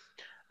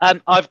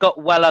 I've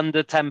got well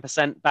under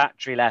 10%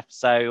 battery left,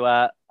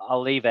 so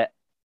I'll leave it.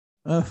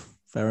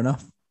 Fair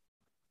enough.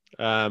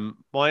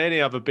 My any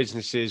other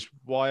business is,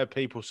 why are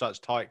people such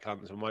tight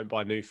cunts and won't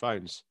buy new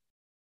phones?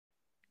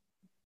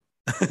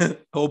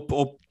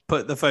 or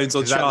put the phones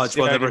on charge. That's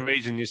the only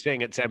reason you're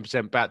sitting at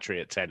 10%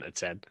 battery at 10 to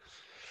 10.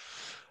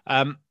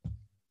 The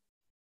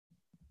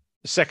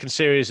second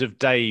series of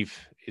Dave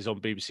is on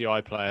BBC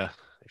iPlayer.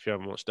 If you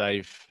haven't watched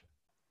Dave,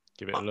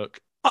 give it a look.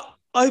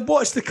 I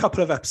watched a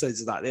couple of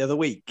episodes of that the other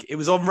week. It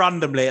was on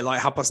randomly at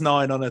like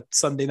 9:30 on a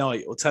Sunday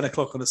night or 10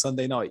 o'clock on a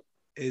Sunday night.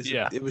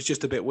 It was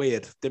just a bit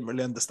weird. Didn't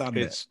really understand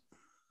it.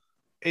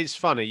 It's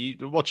funny.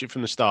 You watch it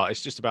from the start.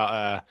 It's just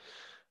about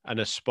an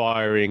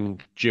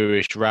aspiring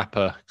Jewish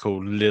rapper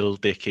called Lil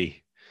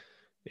Dicky.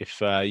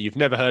 If you've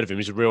never heard of him,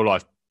 he's a real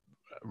life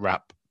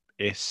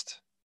rapist.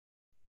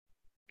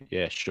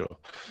 Yeah, sure.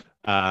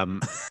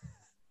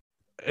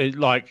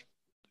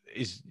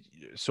 Is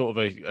sort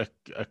of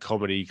a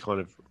comedy kind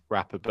of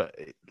rapper, but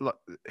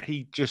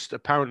he just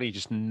apparently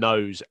just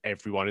knows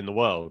everyone in the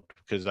world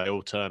because they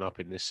all turn up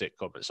in this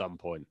sitcom at some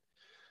point.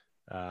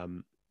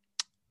 And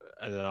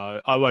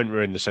I won't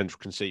ruin the central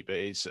conceit, but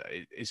it's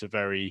a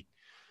very,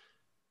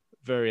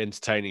 very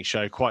entertaining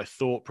show, quite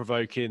thought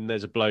provoking.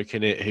 There's a bloke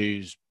in it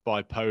who's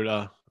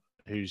bipolar,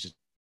 who's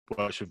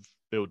works with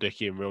Bill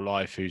Dickey in real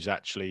life, who's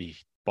actually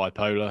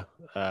bipolar.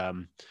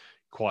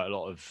 Quite a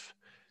lot of,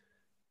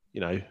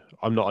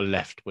 I'm not a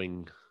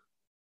left-wing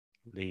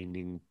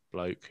leaning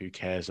bloke who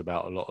cares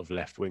about a lot of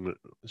left-wing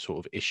sort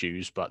of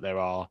issues, but there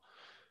are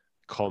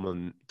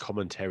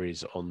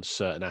commentaries on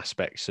certain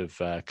aspects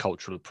of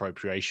cultural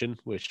appropriation,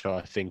 which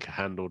I think are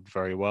handled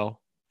very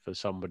well for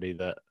somebody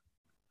that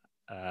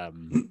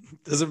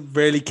doesn't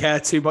really care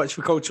too much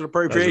for cultural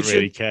appropriation. Doesn't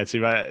really care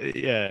too much.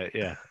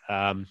 Yeah.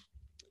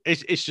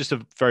 It's just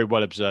a very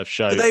well observed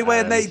show. Does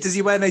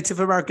he wear Native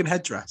American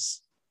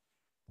headdress?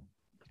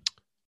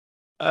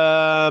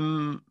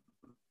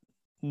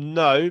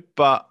 No,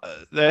 but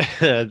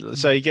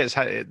so he gets.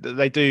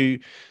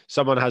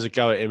 Someone has a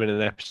go at him in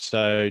an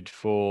episode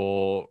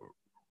for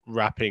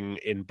rapping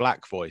in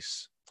black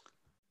voice.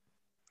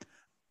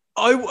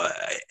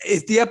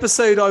 The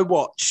episode I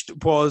watched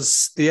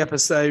was the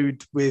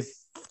episode with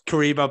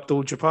Kareem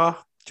Abdul-Jabbar.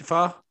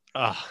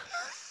 Oh.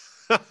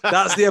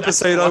 That's the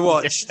episode I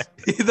watched.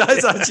 Yeah.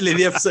 That's actually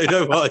the episode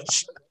I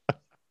watched.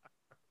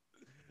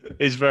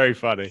 It's very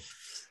funny.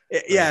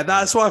 Yeah,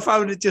 that's why I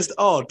found it just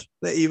odd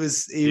that he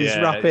was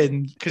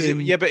rapping.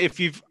 But if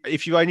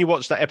you only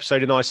watch that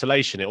episode in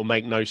isolation, it will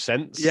make no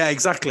sense. Yeah,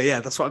 exactly.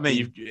 Yeah, that's what I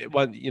mean.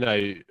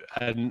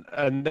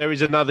 And there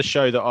is another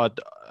show that I'd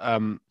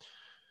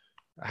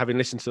having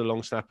listened to the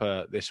Long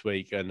Snapper this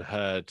week and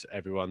heard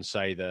everyone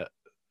say that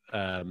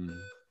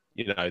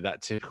that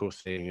typical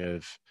thing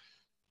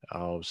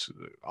of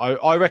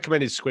I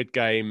recommended Squid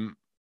Game,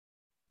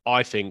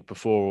 I think,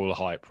 before all the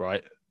hype,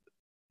 right?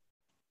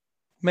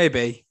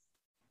 Maybe.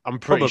 I'm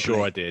pretty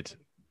sure I did.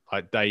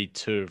 Like day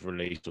 2 of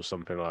release or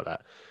something like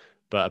that.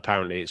 But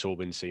apparently it's all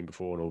been seen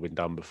before and all been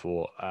done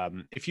before.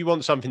 If you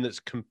want something that's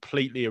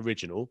completely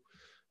original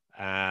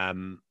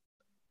and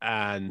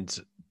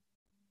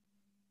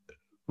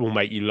will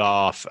make you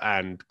laugh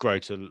and grow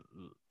to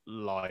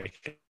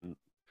like and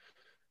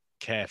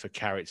care for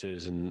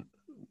characters and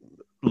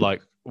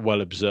like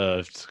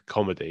well-observed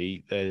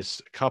comedy,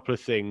 there's a couple of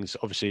things.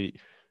 Obviously,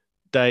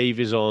 Dave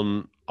is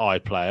on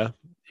iPlayer,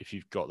 if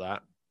you've got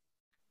that.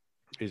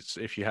 It's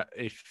if you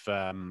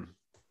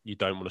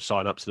don't want to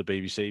sign up to the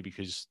BBC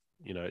because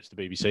it's the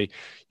BBC,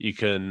 you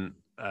can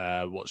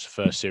watch the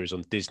first series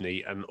on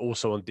Disney, and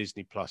also on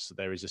Disney Plus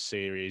there is a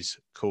series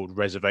called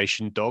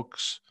Reservation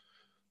Dogs,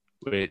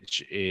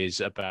 which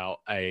is about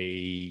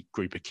a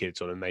group of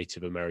kids on a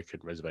Native American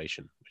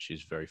reservation, which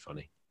is very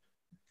funny.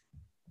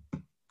 I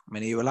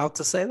mean, are you allowed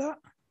to say that?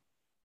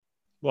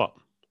 What?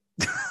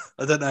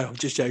 I don't know. I'm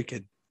just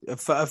joking.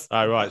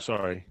 Right.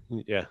 Sorry.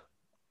 Yeah.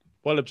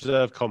 Well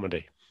observed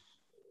comedy.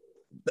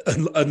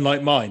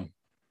 Unlike mine.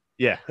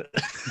 Yeah.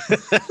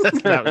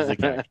 That was the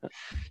gag.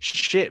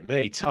 Shit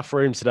me. Tough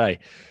room today.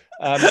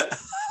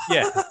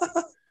 Yeah.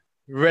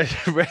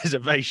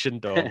 Reservation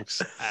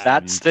Dogs.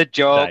 That's the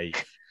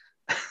joke.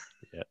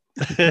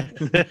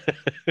 Yeah.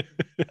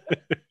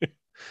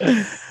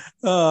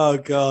 Oh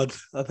God,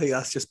 I think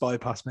that's just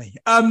bypassed me.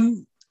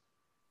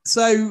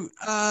 So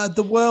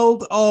the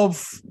world of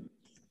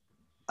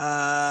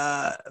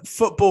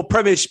football,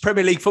 Premier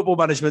League football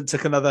management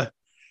took another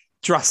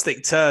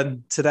drastic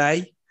turn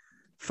today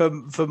for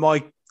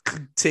my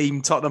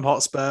team, Tottenham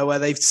Hotspur, where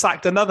they've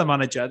sacked another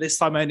manager, this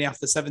time only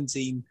after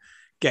 17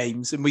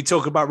 games. And we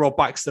talked about Rob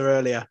Baxter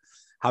earlier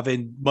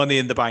having money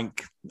in the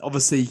bank.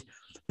 Obviously,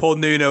 poor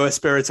Nuno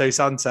Espirito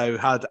Santo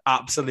had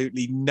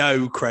absolutely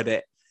no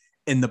credit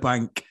in the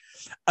bank.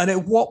 And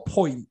at what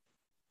point?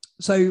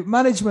 So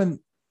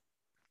management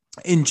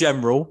in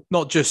general,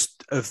 not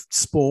just of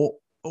sport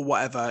or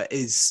whatever,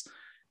 is,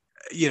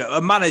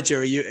 a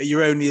manager,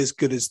 you're only as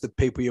good as the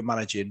people you're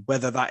managing,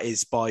 whether that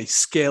is by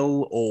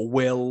skill or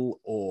will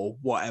or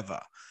whatever.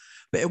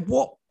 But at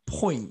what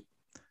point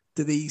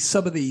do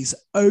some of these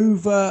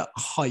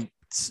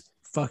overhyped,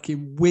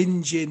 fucking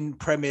whinging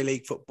Premier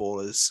League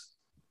footballers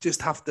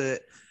just have to,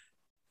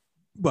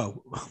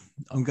 well,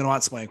 I'm going to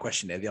answer my own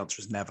question here. The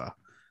answer is never.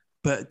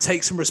 But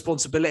take some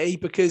responsibility,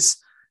 because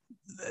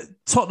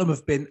Tottenham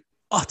have been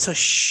utter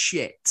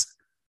shit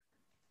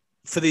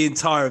for the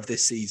entire of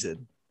this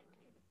season.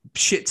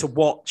 Shit to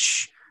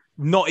watch,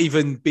 not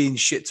even being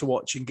shit to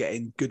watch and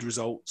getting good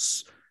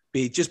results,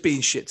 just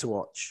being shit to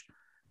watch.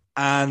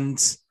 And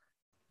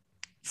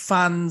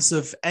fans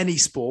of any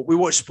sport, we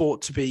watch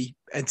sport to be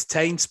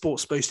entertained.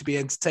 Sport's supposed to be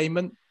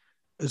entertainment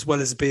as well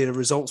as being a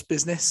results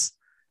business.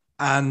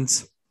 And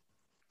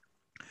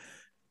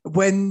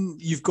when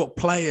you've got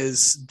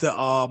players that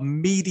are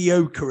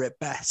mediocre at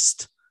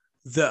best,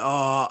 that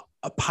are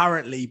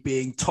apparently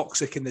being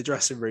toxic in the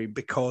dressing room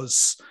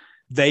because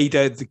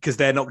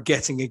they're not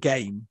getting a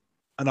game.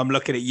 And I'm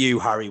looking at you,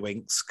 Harry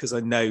Winks, because I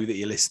know that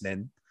you're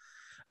listening.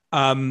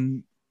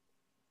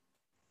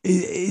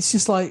 It's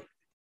just like,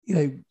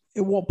 at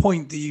what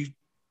point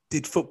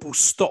did football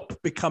stop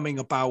becoming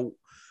about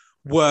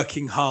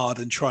working hard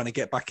and trying to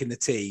get back in the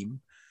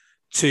team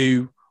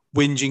to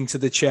whinging to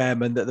the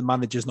chairman that the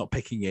manager's not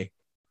picking you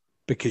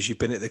because you've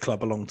been at the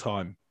club a long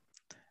time?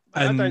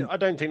 And I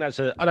don't think that's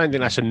a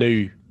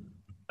new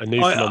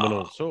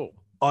phenomenon at all.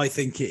 I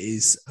think it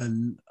is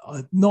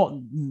not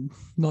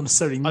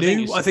necessarily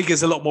new. I think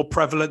it's a lot more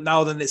prevalent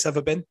now than it's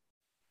ever been.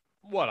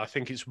 Well, I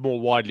think it's more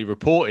widely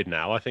reported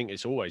now. I think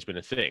it's always been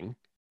a thing.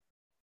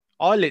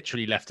 I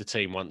literally left a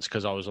team once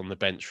because I was on the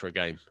bench for a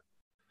game.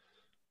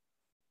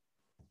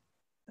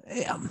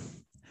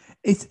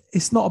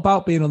 It's not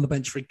about being on the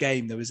bench for a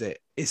game, though, is it?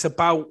 It's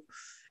about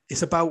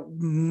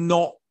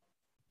not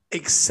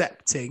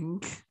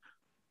accepting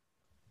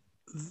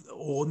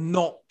or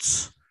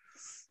not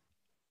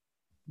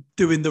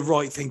doing the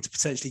right thing to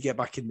potentially get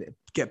back in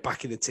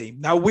the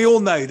team. Now, we all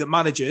know that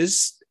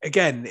managers,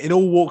 again, in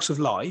all walks of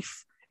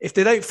life, if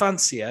they don't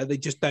fancy her, they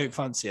just don't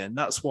fancy her. And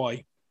that's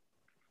why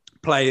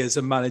players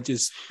and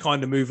managers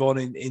kind of move on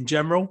in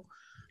general.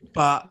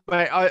 But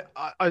mate, I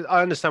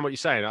understand what you're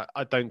saying.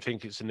 I don't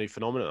think it's a new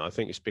phenomenon. I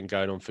think it's been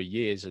going on for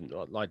years and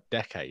like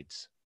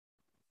decades.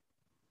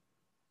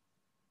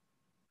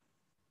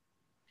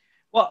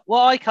 What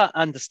I can't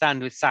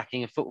understand with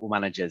sacking of football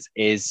managers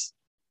is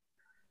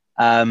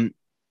the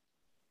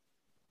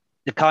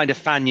kind of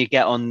fan you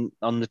get on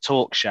the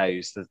talk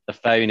shows, the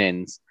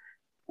phone-ins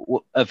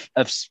of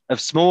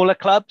smaller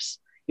clubs.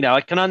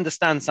 I can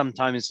understand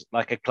sometimes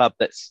like a club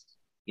that's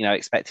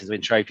expected to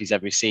win trophies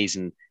every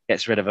season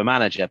gets rid of a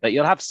manager, but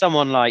you'll have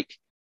someone like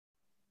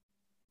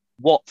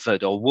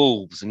Watford or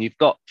Wolves, and you've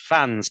got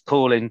fans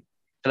calling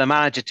for the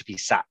manager to be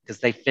sacked because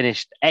they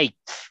finished 8th,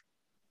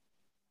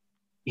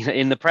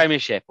 in the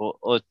Premiership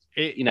or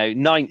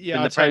 9th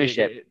in the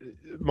Premiership.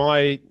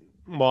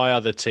 My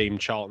other team,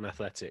 Charlton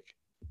Athletic,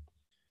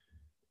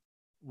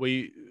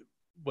 we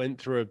went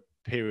through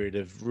a period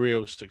of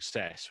real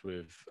success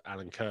with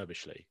Alan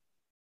Kirbishley.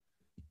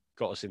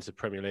 Got us into the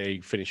Premier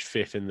League, finished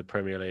 5th in the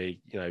Premier League.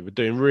 We're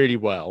doing really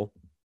well.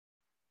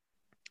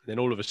 Then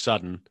all of a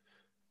sudden,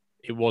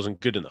 it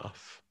wasn't good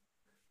enough.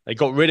 They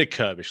got rid of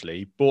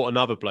Kirbishley, bought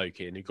another bloke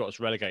in who got us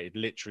relegated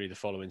literally the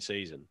following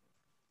season.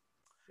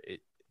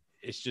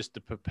 It's just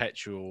the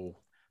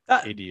perpetual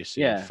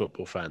idiocy of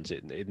football fans.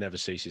 It never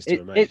ceases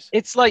to amaze.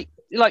 It's like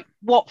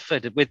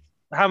Watford with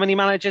how many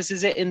managers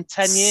is it in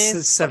 10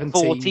 years? 17.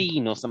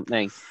 14 or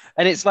something.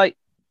 And it's like,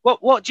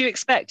 what do you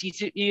expect?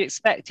 You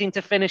expecting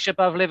to finish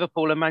above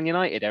Liverpool and Man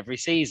United every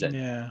season?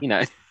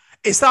 Yeah.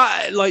 It's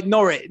that like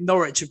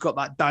Norwich have got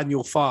that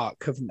Daniel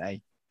Farke, haven't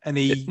they?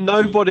 And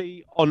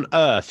nobody on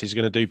earth is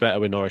going to do better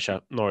with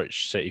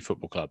Norwich City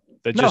Football Club.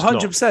 They're just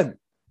 100%.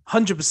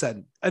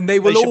 100%. And they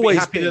will always be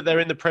happy that they're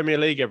in the Premier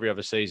League every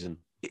other season.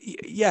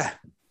 Yeah.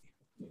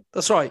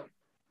 That's right.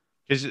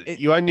 Because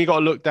you only got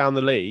to look down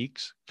the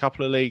leagues. A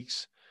couple of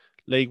leagues,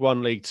 League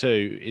One, League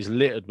Two, is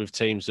littered with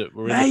teams that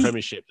were in the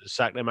Premiership that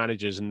sacked their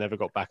managers and never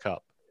got back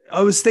up.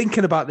 I was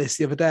thinking about this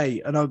the other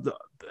day, and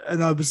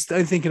I was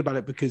thinking about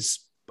it because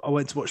I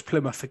went to watch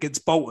Plymouth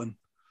against Bolton.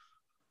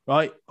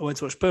 Right? I went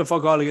to watch Plymouth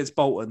Argyle against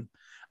Bolton,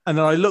 and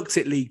then I looked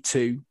at League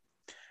Two,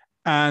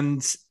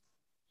 and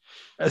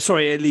at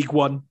League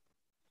One,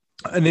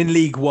 and in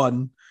League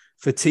One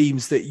for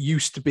teams that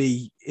used to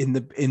be in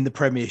the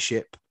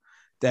Premiership,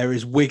 there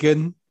is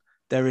Wigan,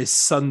 there is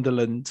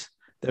Sunderland,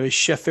 there is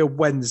Sheffield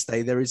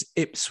Wednesday, there is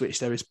Ipswich,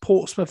 there is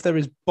Portsmouth, there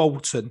is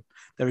Bolton,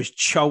 there is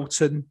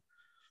Charlton.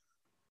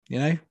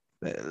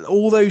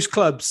 All those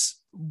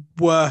clubs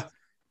were,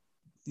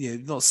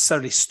 not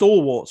necessarily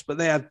stalwarts, but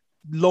they had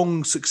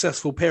long,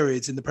 successful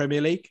periods in the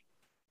Premier League.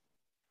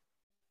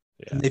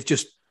 Yeah. And they've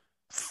just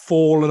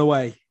fallen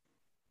away.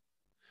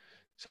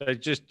 So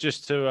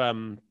just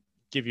to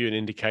give you an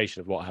indication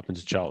of what happened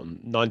to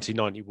Charlton,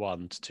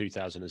 1991 to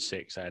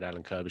 2006, they had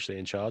Alan Kirbishley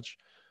in charge.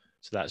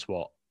 So that's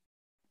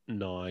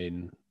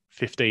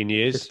 15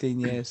 years. 15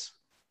 years.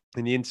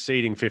 In the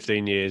interceding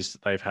 15 years,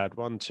 they've had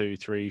 1, 2,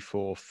 3,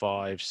 4,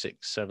 5,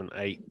 6, 7,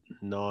 8,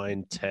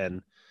 9,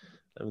 10,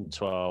 11,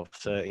 12,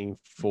 13,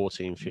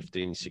 14,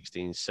 15,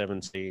 16,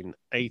 17,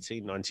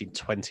 18, 19,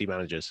 20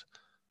 managers.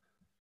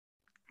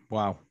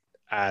 Wow.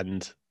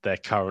 And they're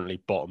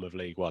currently bottom of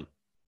League One.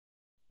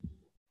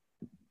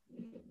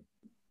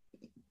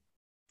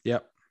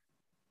 Yep.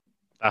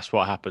 That's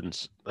what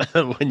happens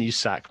when you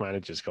sack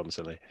managers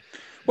constantly.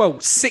 Well,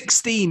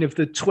 16 of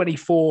the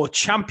 24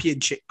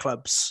 championship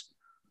clubs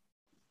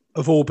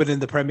have all been in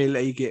the Premier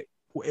League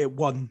at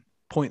one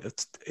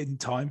point in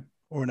time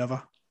or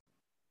another.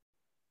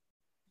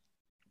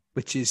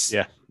 Which is...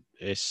 Yeah,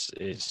 it's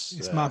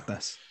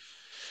madness.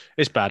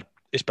 It's bad.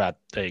 It's bad.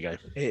 There you go.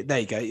 There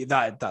you go.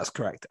 That's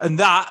correct. And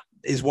that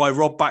is why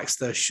Rob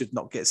Baxter should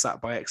not get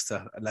sacked by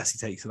Exeter unless he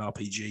takes an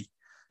RPG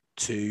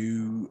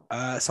to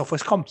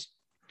Southwest Comms.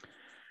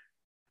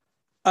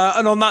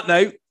 And on that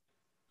note,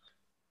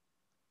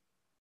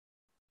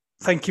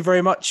 thank you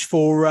very much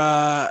for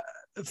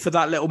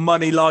that little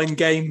money line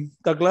game,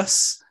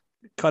 Douglas.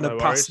 Kind of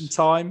passing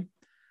time.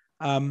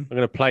 I'm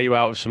going to play you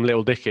out with some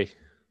Little Dicky.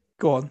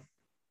 Go on.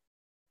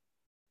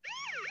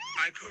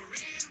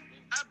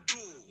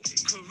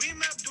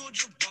 Kareem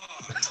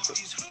Abdul-Jabbar.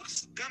 These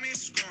hooks got me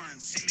scoring.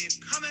 See me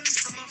coming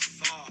from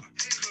afar.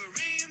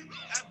 Kareem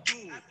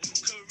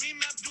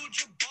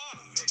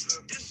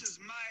Abdul-Jabbar. This is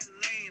my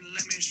lane.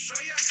 Let me show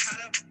you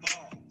how to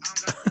ball.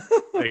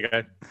 There you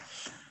go.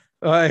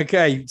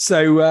 Okay,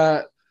 so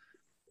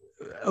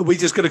are we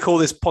just going to call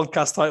this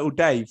podcast title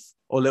Dave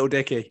or Little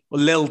Dicky? Or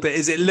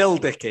is it Lil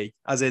Dicky,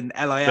 as in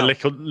L-I-L?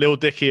 The Lil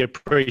Dicky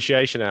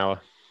Appreciation Hour.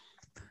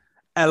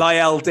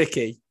 L-I-L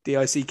Dicky,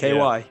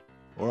 D-I-C-K-Y, yeah.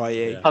 Or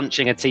I-E. Yeah.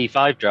 Punching a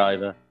T5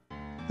 driver.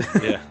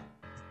 Yeah.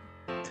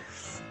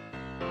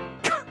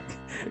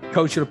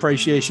 Cultural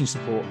appreciation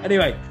support.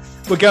 Anyway,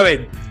 we're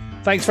going.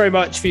 Thanks very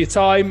much for your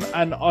time,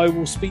 and I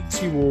will speak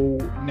to you all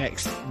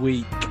next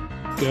week.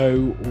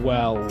 Go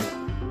well.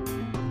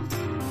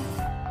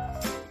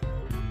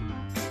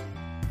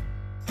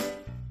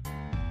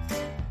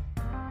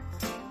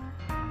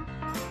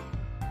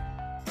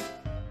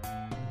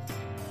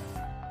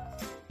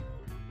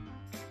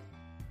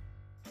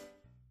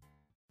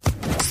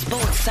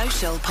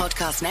 Social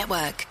Podcast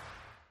Network.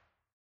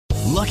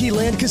 Lucky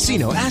Land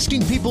Casino,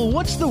 asking people,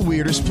 what's the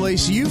weirdest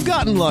place you've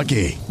gotten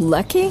lucky?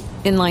 Lucky?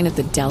 In line at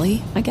the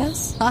deli, I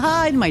guess?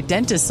 Aha, in my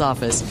dentist's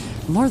office.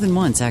 More than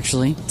once,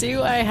 actually.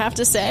 Do I have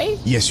to say?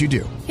 Yes, you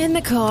do. In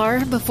the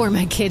car before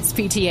my kids'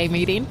 PTA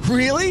meeting.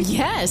 Really?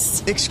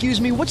 Yes. Excuse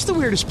me, what's the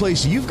weirdest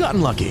place you've gotten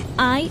lucky?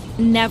 I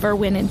never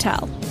win and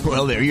tell.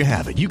 Well, there you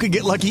have it. You can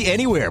get lucky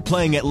anywhere,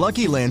 playing at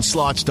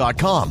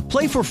LuckyLandSlots.com.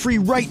 Play for free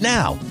right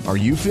now. Are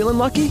you feeling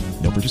lucky?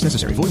 No purchase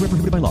necessary. Void where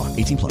prohibited by law.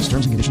 18+.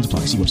 Terms and conditions apply.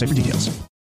 See website for details.